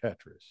playing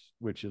Tetris,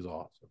 which is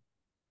awesome.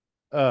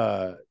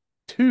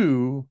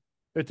 Two,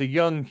 it's a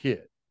young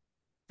kid.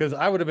 Because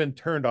I would have been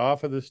turned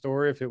off of this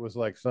story if it was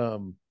like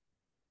some,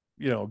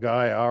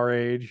 guy our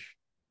age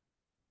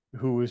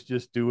who was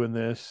just doing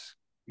this,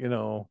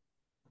 because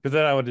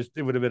then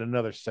it would have been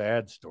another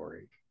sad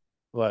story.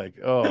 Like,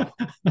 oh,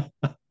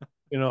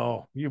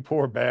 you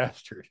poor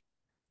bastard.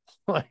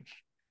 Like,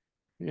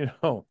 and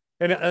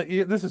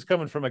this is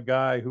coming from a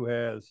guy who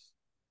has,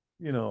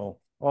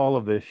 all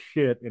of this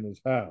shit in his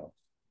house.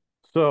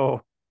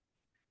 So,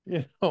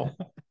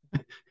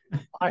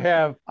 I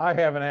have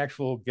an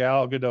actual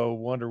Gal Gadot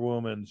Wonder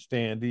Woman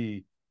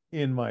standee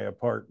in my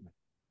apartment.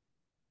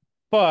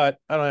 But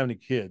I don't have any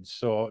kids,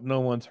 so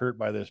no one's hurt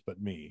by this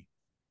but me.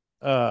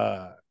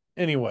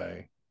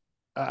 Anyway,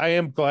 I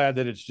am glad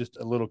that it's just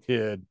a little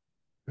kid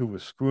who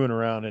was screwing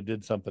around and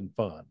did something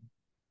fun.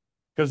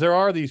 Because there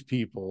are these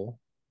people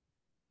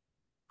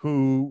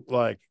who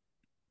have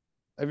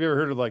you ever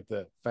heard of like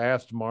the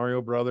Fast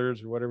Mario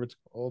Brothers or whatever it's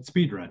called?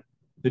 Speedrun.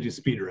 They do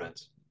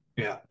speedruns.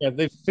 Yeah. Yeah,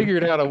 they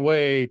figured out a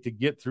way to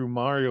get through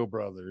Mario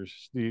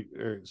Brothers,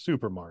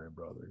 Super Mario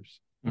Brothers,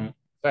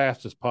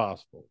 fast as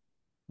possible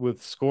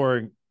with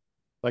scoring.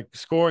 Like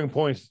scoring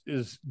points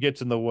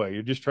gets in the way.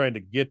 You're just trying to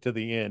get to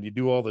the end. You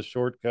do all the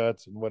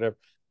shortcuts and whatever.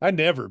 I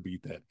never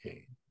beat that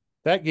game.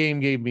 That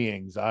game gave me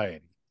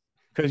anxiety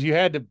because you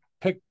had to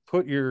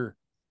put your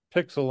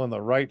pixel in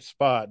the right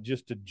spot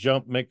just to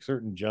make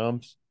certain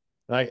jumps.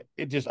 And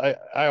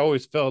I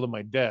always fell to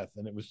my death,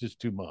 and it was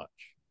just too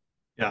much.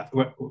 Yeah,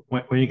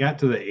 when you got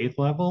to the 8th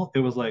level, it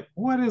was like,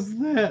 what is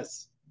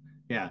this?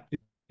 Yeah,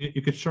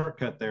 you could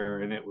shortcut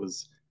there, and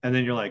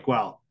then you're like,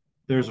 wow,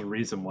 there's a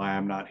reason why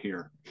I'm not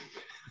here.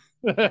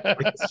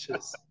 It's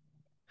just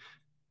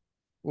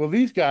Well,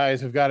 these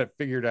guys have got it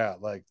figured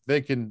out. Like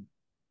they can,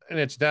 and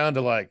it's down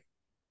to like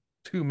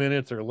 2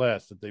 minutes or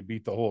less that they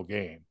beat the whole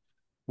game,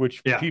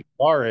 which Yeah. people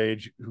our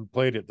age who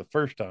played it the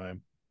first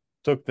time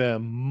took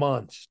them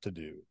months to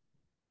do.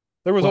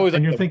 There was Well, always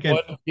and like you're thinking-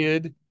 one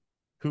kid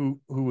who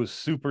was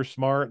super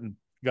smart and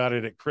got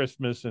it at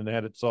Christmas and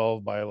had it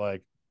solved by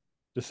like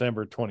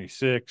December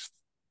 26th,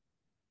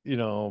 you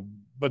know,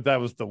 but that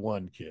was the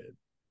one kid.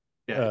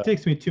 yeah, it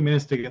takes me 2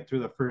 minutes to get through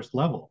the first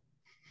level.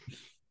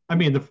 I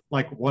mean, the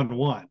like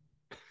 1-1.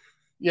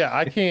 Yeah,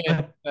 I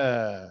can't.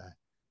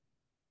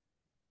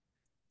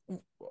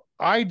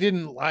 I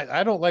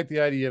don't like the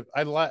idea of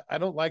I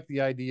don't like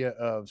the idea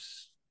of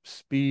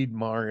speed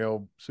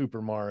Mario,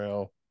 Super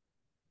Mario,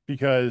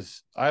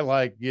 because I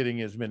like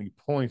getting as many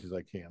points as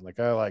I can.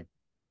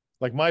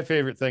 Like my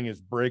favorite thing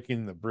is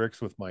breaking the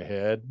bricks with my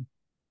head.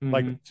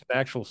 Like it's an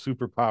actual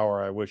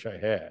superpower I wish I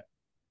had.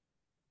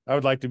 I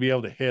would like to be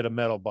able to hit a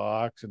metal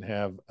box and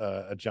have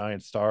a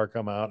giant star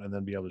come out and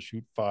then be able to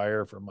shoot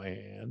fire from my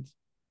hands.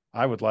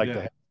 I would like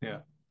to have. Yeah.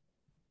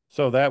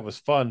 So that was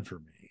fun for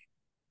me.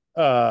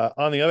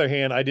 On the other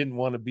hand, I didn't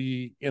want to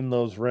be in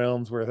those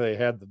realms where they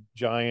had the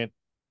giant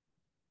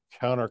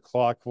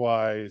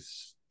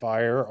counterclockwise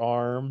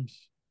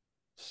firearms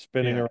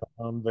spinning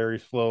around very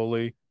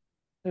slowly.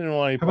 I didn't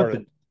want any part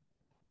of it.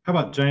 How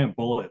about giant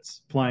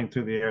bullets flying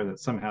through the air that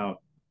somehow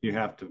you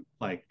have to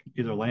like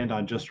either land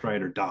on just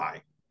right or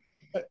die?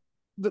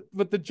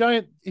 But the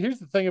giant, here's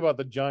the thing about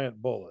the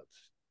giant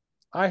bullets.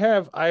 I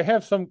have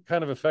some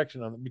kind of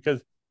affection on them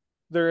because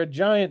they're a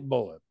giant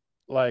bullet.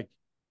 Like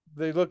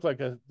they look like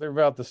they're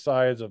about the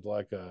size of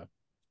like a,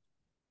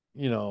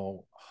 you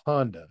know,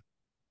 Honda,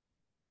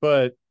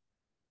 but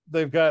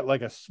they've got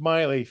like a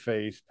smiley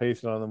face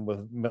pasted on them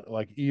with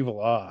like evil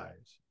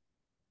eyes,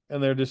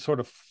 and they're just sort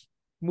of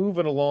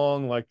moving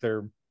along like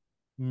they're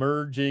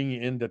merging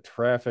into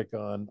traffic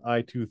on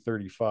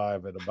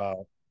I-235 at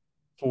about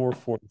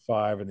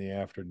 4:45 in the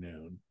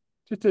afternoon.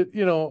 Just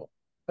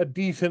a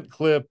decent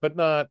clip, but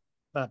not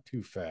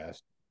too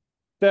fast.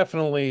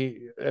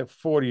 Definitely at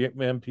 40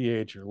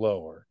 mph or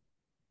lower.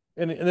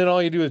 And then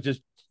all you do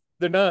is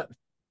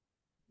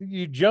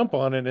you jump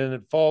on it and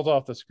it falls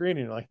off the screen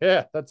and you're like,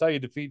 yeah, that's how you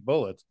defeat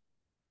bullets.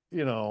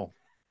 You know,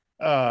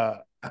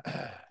 it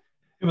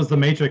was the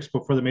Matrix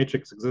before the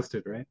Matrix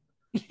existed, right?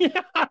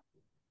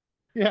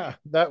 Yeah,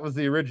 that was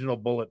the original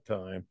bullet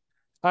time.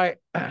 I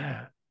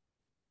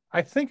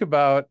think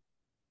about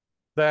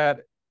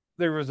that.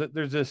 There's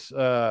this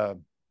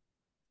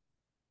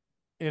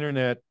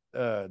internet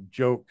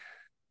joke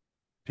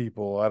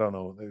people, I don't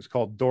know, it's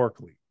called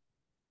Dorkly,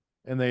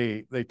 and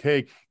they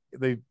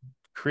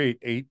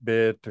create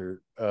 8-bit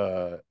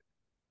or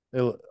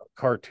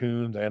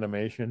cartoons,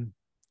 animation,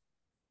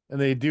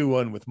 and they do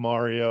one with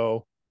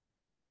Mario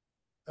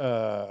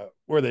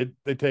where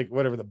they take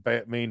whatever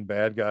the main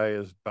bad guy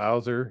is,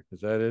 Bowser,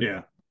 is that it?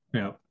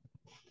 Yeah.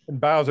 And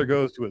Bowser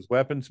goes to his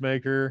weapons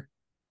maker.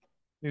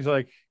 He's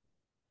like,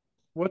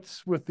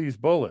 what's with these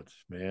bullets,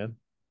 man?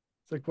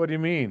 It's like, what do you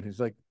mean? He's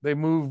like, they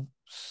move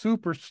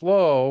super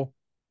slow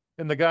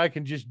and the guy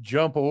can just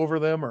jump over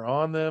them or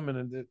on them,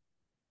 and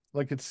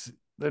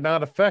they're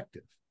not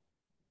effective.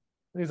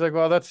 And he's like,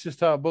 well, that's just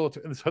how bullets.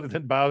 And so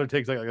then Bowser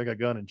takes like a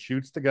gun and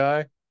shoots the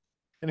guy,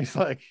 and he's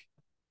like,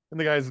 and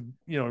the guy's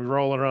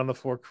rolling around the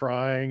floor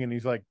crying, and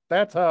he's like,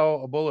 that's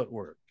how a bullet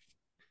works.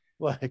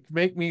 Like,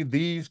 make me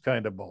these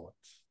kind of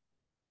bullets.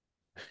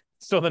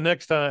 So the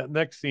next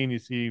scene, you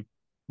see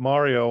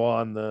Mario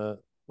on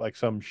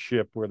some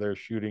ship where they're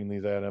shooting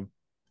these at him,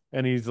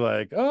 and he's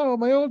like, "Oh,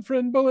 my old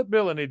friend Bullet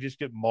Bill," and they just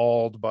get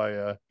mauled by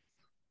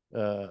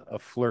a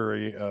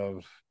flurry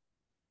of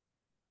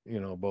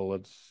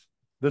bullets.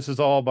 This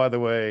is all, by the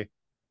way,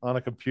 on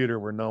a computer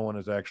where no one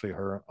has actually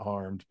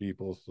harmed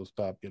people. So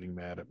stop getting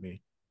mad at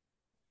me.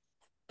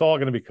 It's all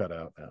going to be cut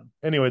out now.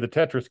 Anyway, the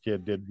Tetris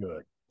kid did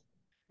good.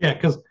 Yeah,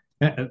 because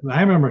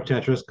I remember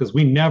Tetris because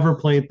we never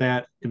played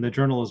that in the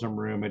journalism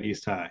room at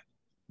East High.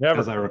 Never,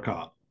 as I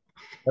recall.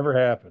 Never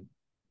happened.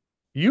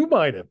 You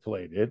might have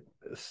played it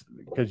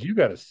because you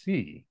got a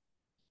C.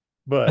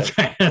 But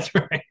that's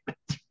right.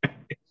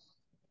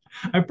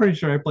 I'm pretty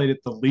sure I played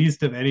it the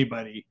least of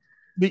anybody.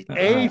 The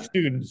A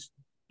students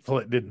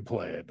didn't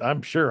play it.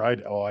 I'm sure I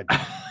did.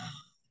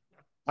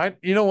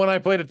 When I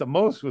played it the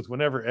most was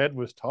whenever Ed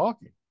was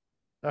talking.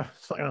 I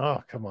was like,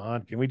 oh, come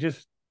on. Can we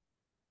just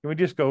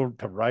go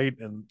to write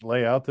and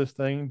lay out this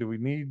thing? Do we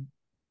need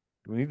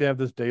to have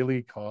this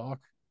daily talk?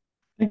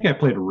 I think I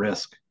played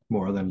Risk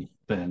more than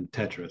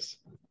Tetris.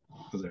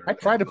 I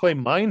tried to play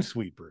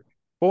Minesweeper.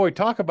 Boy,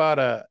 talk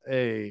about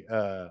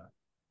an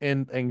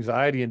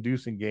anxiety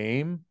inducing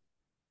game.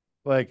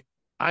 Like,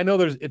 I know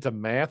it's a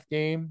math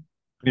game.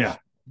 Yeah.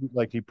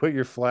 Like, you put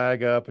your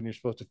flag up and you're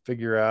supposed to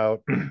figure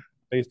out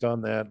based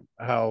on that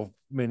how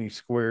many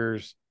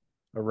squares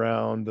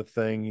around the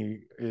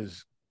thing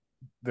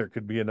there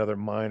could be another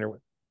mine.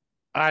 Or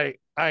I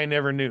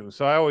never knew.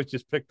 So I always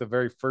just picked the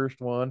very first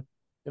one.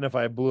 And if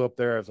I blew up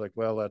there, I was like,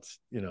 well, that's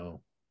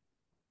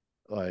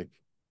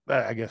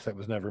I guess that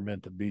was never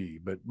meant to be,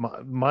 but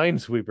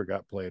Minesweeper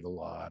got played a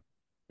lot,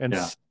 and,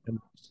 Yeah. and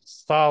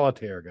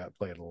Solitaire got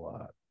played a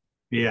lot.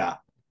 Yeah.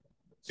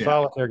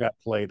 Solitaire got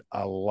played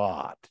a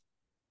lot.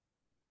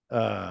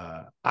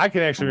 I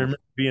can actually remember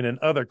being in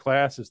other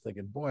classes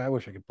thinking, boy, I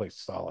wish I could play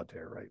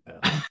Solitaire right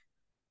now.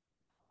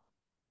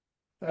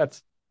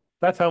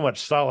 That's how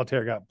much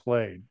Solitaire got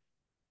played.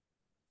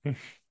 I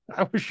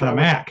wish on a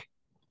Mac.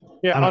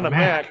 Yeah, on a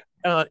Mac.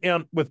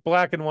 And with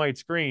black and white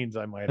screens,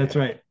 I might That's add.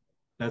 right.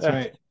 That's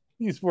right.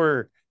 These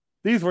were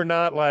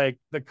not like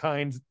the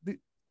kinds,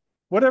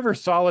 whatever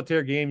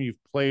Solitaire game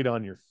you've played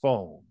on your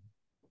phone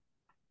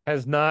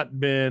has not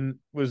been,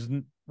 was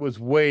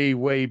way,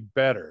 way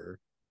better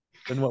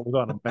than what was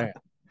on a Mac,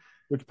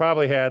 which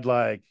probably had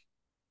like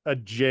a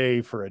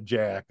J for a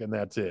jack, and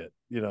that's it.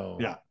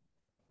 Yeah.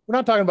 We're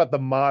not talking about the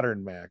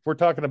modern Mac. We're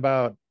talking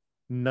about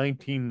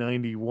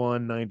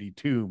 1991,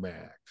 92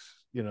 Macs,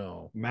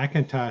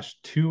 Macintosh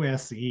 2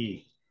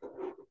 SE.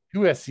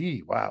 2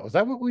 SE. Wow. Is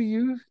that what we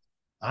used?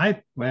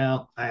 I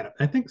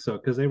think so,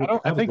 because they were.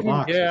 I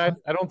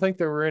don't think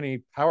there were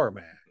any Power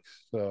Macs.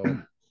 So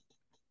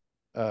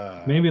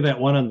maybe that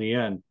one on the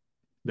end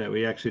that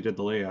we actually did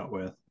the layout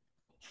with.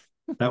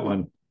 That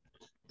one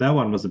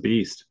was a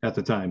beast at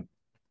the time.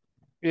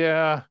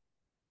 Yeah,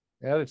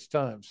 at its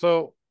time.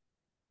 So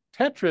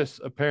Tetris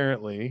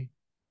apparently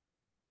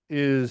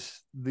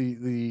is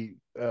the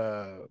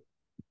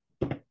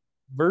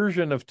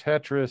version of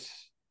Tetris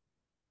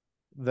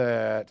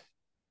that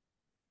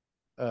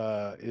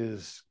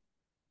is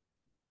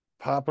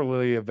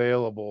popularly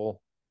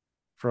available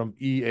from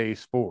EA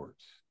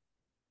Sports.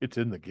 It's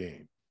in the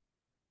game.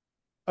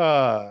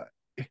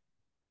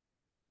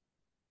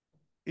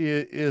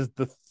 It is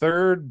the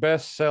third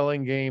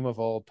best-selling game of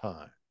all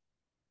time.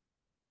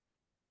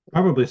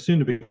 Probably soon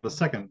to be the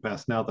second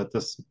best now that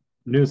this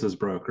news is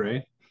broke,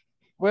 right?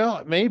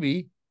 Well,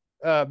 maybe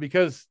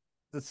because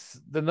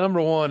the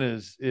number one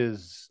is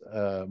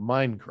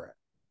Minecraft,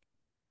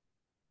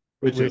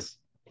 which is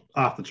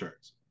off the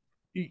charts.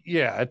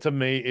 Yeah, it's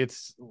an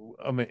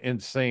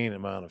insane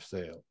amount of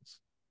sales.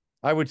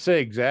 I would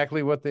say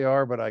exactly what they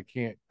are, but I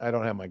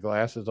don't have my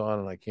glasses on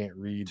and I can't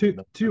read.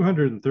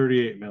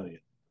 238 million.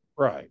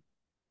 Right.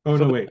 Oh,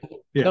 so no, wait.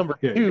 Yeah, number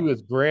two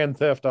is Grand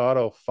Theft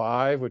Auto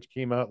 5, which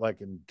came out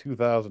like in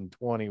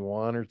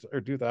 2021 or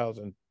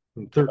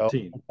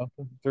 2013.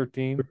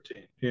 13.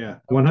 Yeah,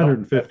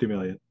 150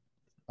 million.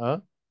 Huh?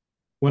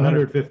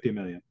 150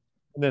 million.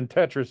 And then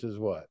Tetris is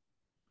what?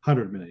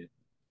 100 million.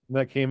 And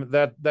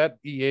that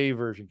EA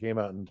version came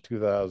out in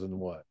 2000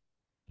 what?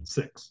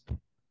 6.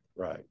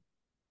 Right.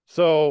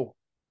 So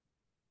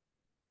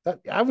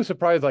I was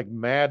surprised like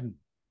Madden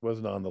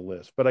wasn't on the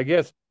list, but I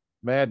guess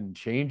Madden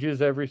changes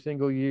every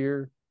single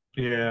year.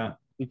 Yeah.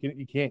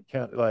 You can't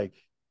count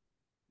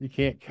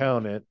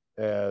it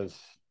as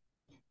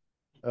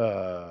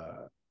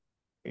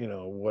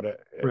what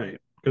right,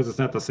 because it's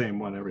not the same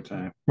one every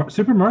time.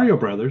 Super Mario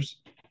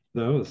Brothers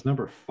though is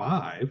number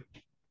 5.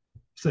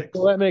 6.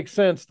 Well, that makes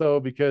sense though,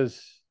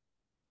 because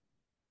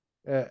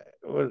everybody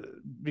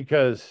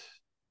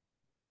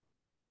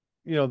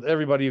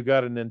who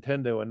got a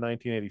Nintendo in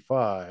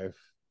 1985,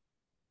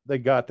 they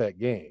got that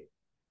game.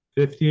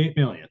 58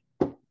 million.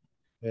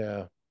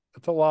 Yeah,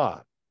 that's a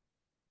lot.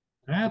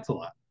 That's a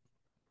lot.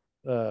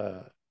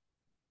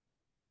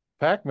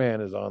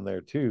 Pac-Man is on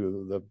there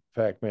too, the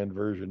Pac-Man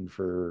version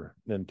for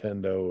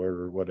Nintendo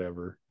or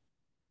whatever.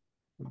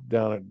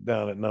 Down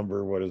at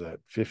number, what is that,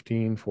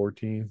 15,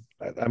 14?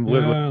 I'm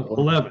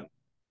literally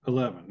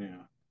 11,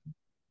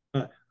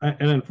 yeah.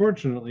 And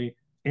unfortunately,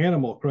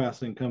 Animal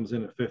Crossing comes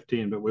in at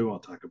 15, but we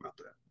won't talk about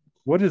that.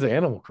 What is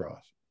Animal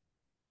Crossing?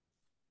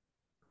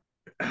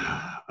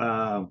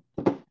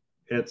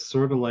 It's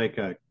sort of like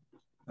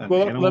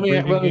let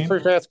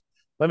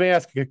me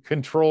ask a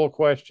control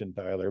question,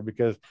 Tyler,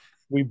 because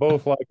we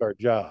both like our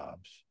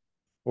jobs,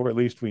 or at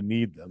least we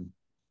need them.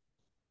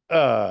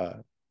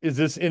 Is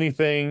this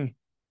anything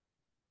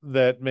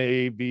that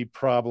may be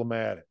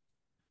problematic?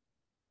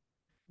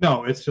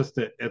 No, it's just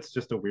a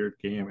weird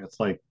game. It's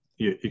like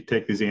you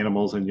take these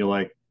animals and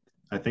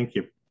I think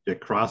you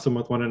cross them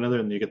with one another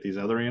and you get these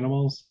other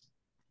animals.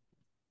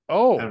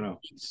 Oh, I don't know.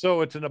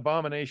 So it's an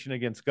abomination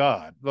against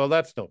God. Well,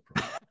 that's no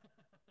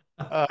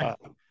problem.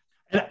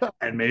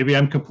 And maybe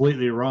I'm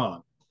completely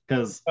wrong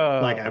because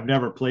I've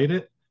never played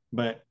it,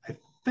 but I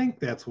think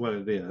that's what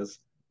it is.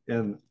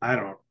 And I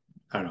don't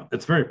know.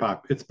 It's very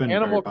popular. It's been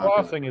Animal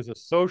Crossing is a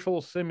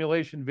social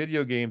simulation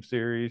video game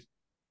series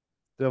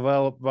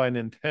developed by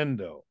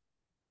Nintendo.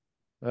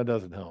 That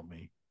doesn't help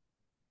me.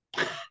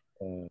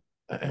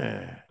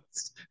 That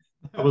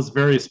was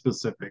very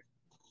specific.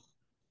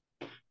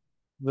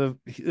 This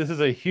is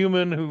a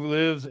human who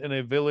lives in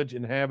a village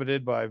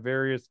inhabited by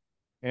various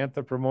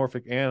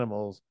anthropomorphic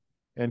animals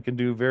and can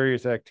do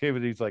various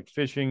activities like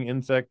fishing,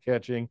 insect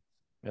catching,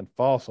 and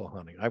fossil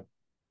hunting.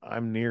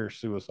 I'm near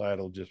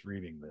suicidal just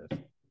reading this.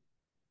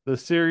 The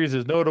series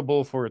is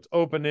notable for its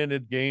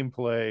open-ended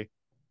gameplay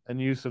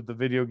and use of the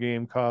video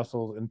game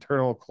console's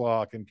internal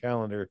clock and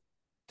calendar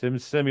to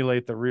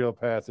simulate the real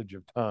passage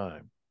of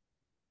time.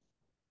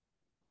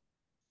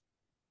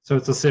 So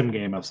it's a sim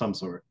game of some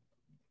sort.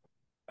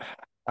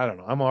 I don't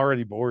know. I'm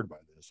already bored by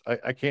this.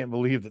 I can't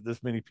believe that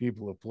this many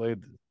people have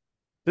played this.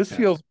 This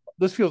Yeah.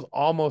 feels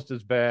almost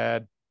as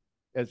bad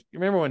as you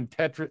remember when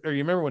Tetris, or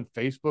you remember when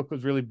Facebook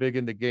was really big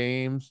into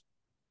games,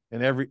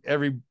 and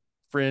every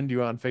friend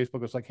you on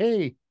Facebook was like,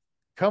 "Hey,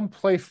 come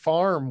play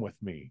Farm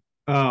with me."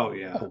 Oh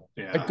yeah, Oh,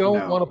 yeah. I don't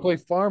no. want to play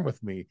Farm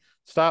with me.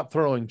 Stop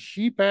throwing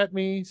sheep at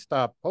me.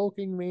 Stop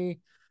poking me,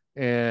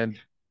 and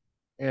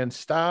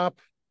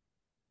stop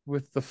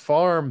with the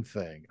farm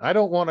thing. I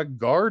don't want a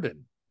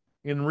garden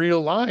in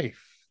real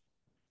life,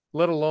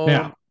 let alone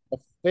a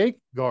fake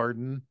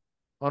garden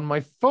on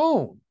my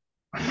phone.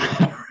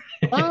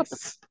 Stop.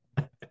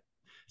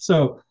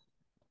 So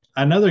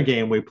another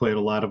game we played a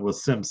lot of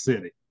was Sim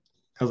City,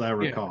 as I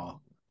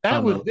recall. That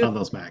on, was on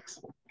those Macs.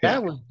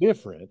 That was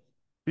different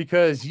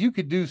because you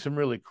could do some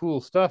really cool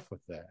stuff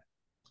with that.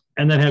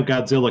 And then have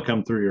Godzilla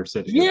come through your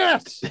city.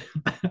 Yes.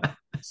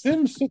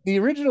 The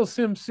original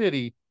Sim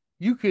City,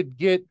 you could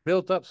get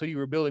built up so you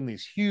were building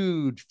these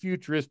huge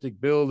futuristic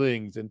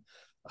buildings and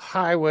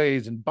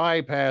highways and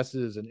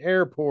bypasses and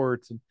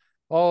airports and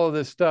all of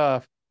this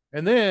stuff.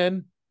 And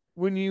then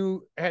when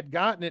you had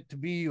gotten it to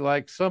be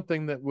like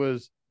something that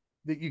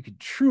you could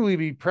truly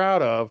be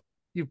proud of,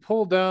 you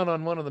pulled down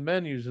on one of the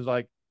menus is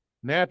like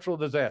natural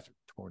disaster,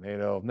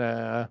 tornado.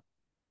 Nah,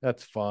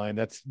 that's fine.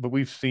 But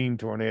we've seen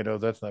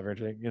tornadoes. That's not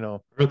very,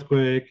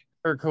 Earthquake.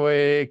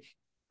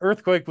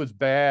 Earthquake was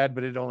bad,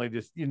 but it only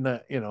just,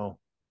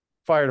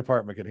 fire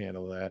department could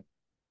handle that.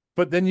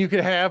 But then you could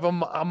have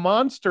a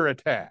monster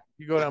attack.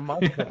 You go to a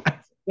monster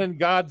attack. Then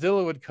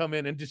Godzilla would come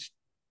in and just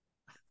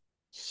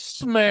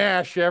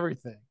smash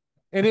everything.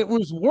 And it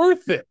was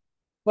worth it.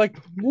 Like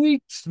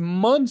weeks,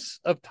 months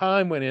of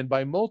time went in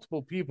by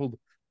multiple people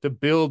to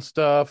build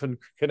stuff and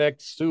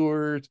connect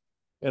sewers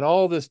and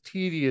all this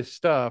tedious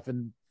stuff.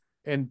 And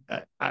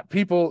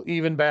people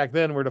even back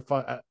then were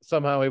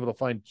somehow able to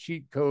find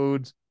cheat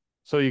codes.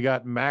 So you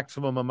got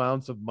maximum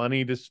amounts of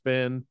money to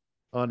spend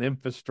on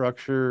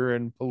infrastructure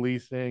and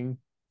policing.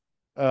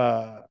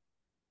 And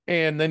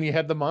then you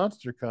had the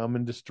monster come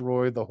and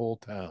destroy the whole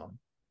town.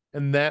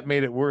 And that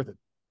made it worth it.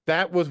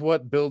 That was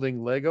what building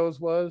Legos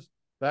was.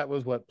 That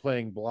was what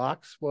playing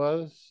blocks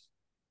was.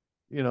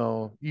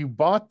 You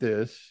bought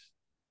this,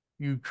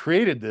 you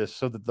created this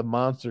so that the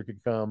monster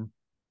could come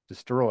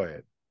destroy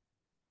it.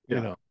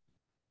 Yeah.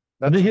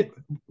 But it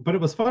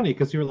was funny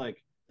because you were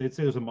like, they'd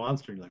say there's a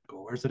monster. You're like,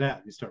 oh, where's it at?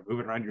 And you start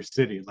moving around your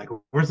city. Like,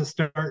 where's it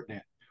starting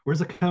at?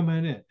 Where's it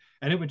coming in?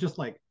 And it would just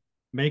like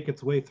make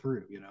its way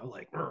through,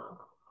 like.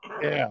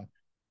 Yeah.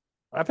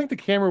 I think the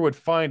camera would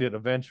find it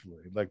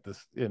eventually, like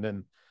this. And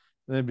then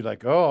it'd be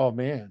like, oh,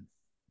 man.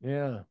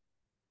 Yeah.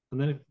 And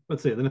then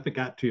if it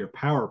got to your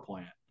power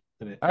plant,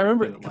 I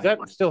remember because that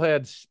still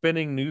had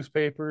spinning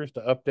newspapers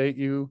to update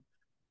you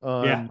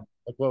on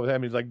like what was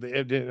happening. Like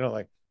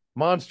like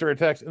monster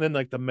attacks, and then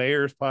like the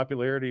mayor's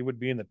popularity would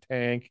be in the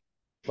tank.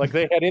 Like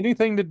they had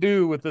anything to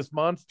do with this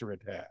monster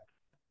attack.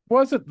 It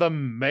wasn't the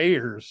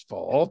mayor's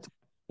fault.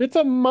 It's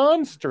a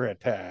monster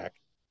attack.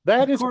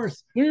 That is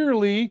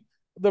clearly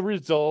the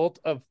result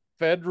of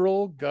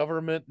federal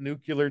government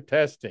nuclear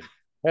testing.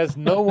 Has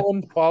no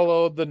one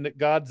followed the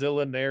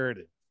Godzilla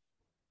narrative?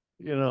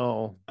 It's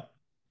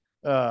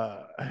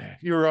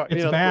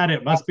bad.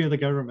 It must be the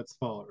government's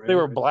fault, right? They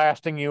were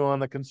blasting you on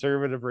the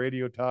conservative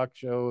radio talk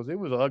shows. It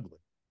was ugly.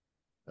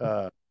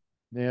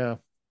 Yeah.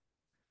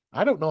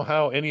 I don't know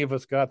how any of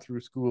us got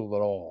through school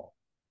at all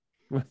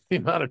with the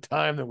amount of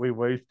time that we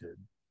wasted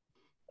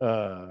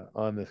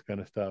on this kind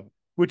of stuff,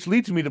 which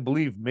leads me to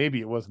believe maybe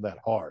it wasn't that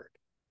hard.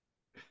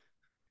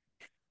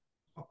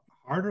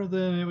 Harder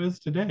than it was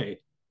today,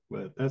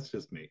 but that's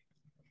just me.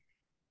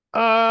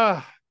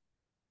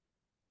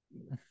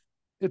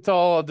 It's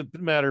all a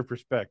matter of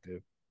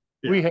perspective.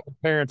 Yeah. We had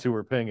parents who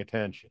were paying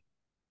attention.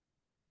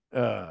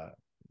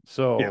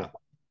 So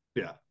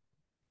yeah.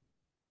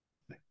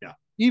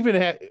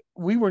 Even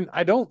we were,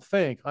 I don't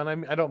think,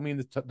 and I don't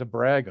mean to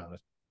brag on us.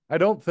 I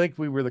don't think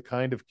we were the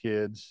kind of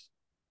kids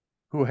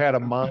who had a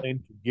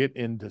mind to get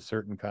into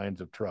certain kinds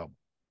of trouble.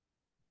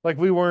 Like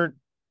we weren't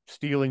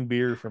stealing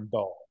beer from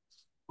dolls.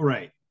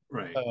 Right.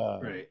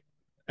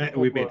 And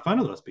we made fun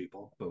of those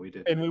people, but we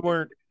didn't. And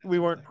we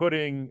weren't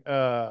putting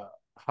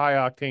high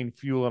octane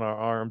fuel in our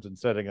arms and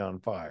setting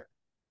on fire.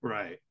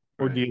 Right.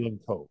 Or dealing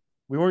coke.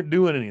 We weren't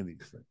doing any of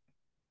these things.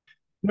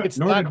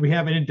 Nor did we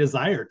have any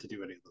desire to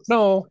do any of those.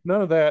 No,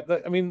 none of that.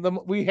 I mean,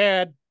 we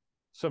had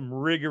some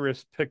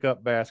rigorous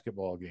pickup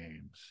basketball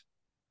games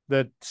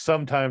that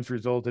sometimes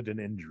resulted in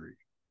injury.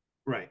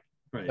 Right.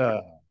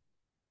 Because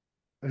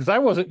I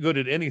wasn't good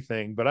at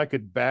anything, but I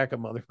could back a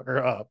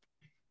motherfucker up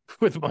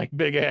with my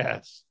big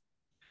ass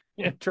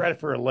and try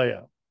for a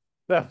layup.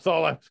 That's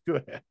all I was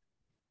good at.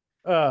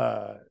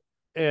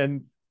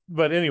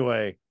 But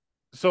anyway,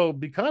 so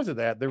because of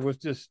that, there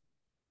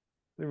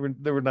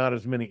were not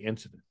as many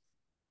incidents.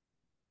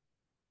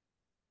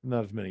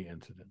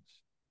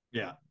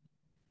 Yeah.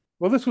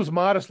 Well, this was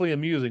modestly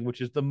amusing, which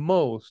is the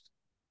most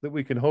that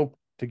we can hope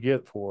to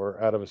get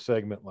out of a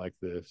segment like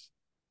this.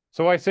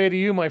 So I say to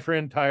you, my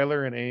friend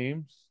Tyler and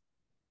Ames,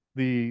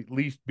 the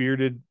least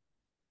bearded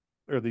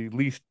or the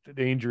least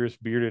dangerous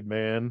bearded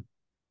man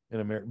in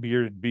America,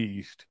 bearded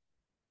beast.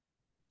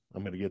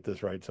 I'm going to get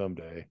this right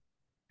someday.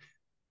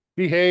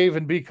 Behave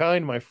and be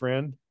kind, my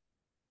friend.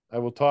 I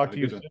will talk to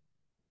you soon.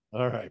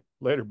 All right.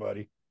 Later,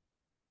 buddy.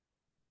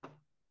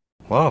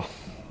 Well,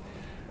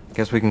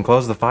 guess we can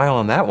close the file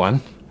on that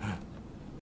one.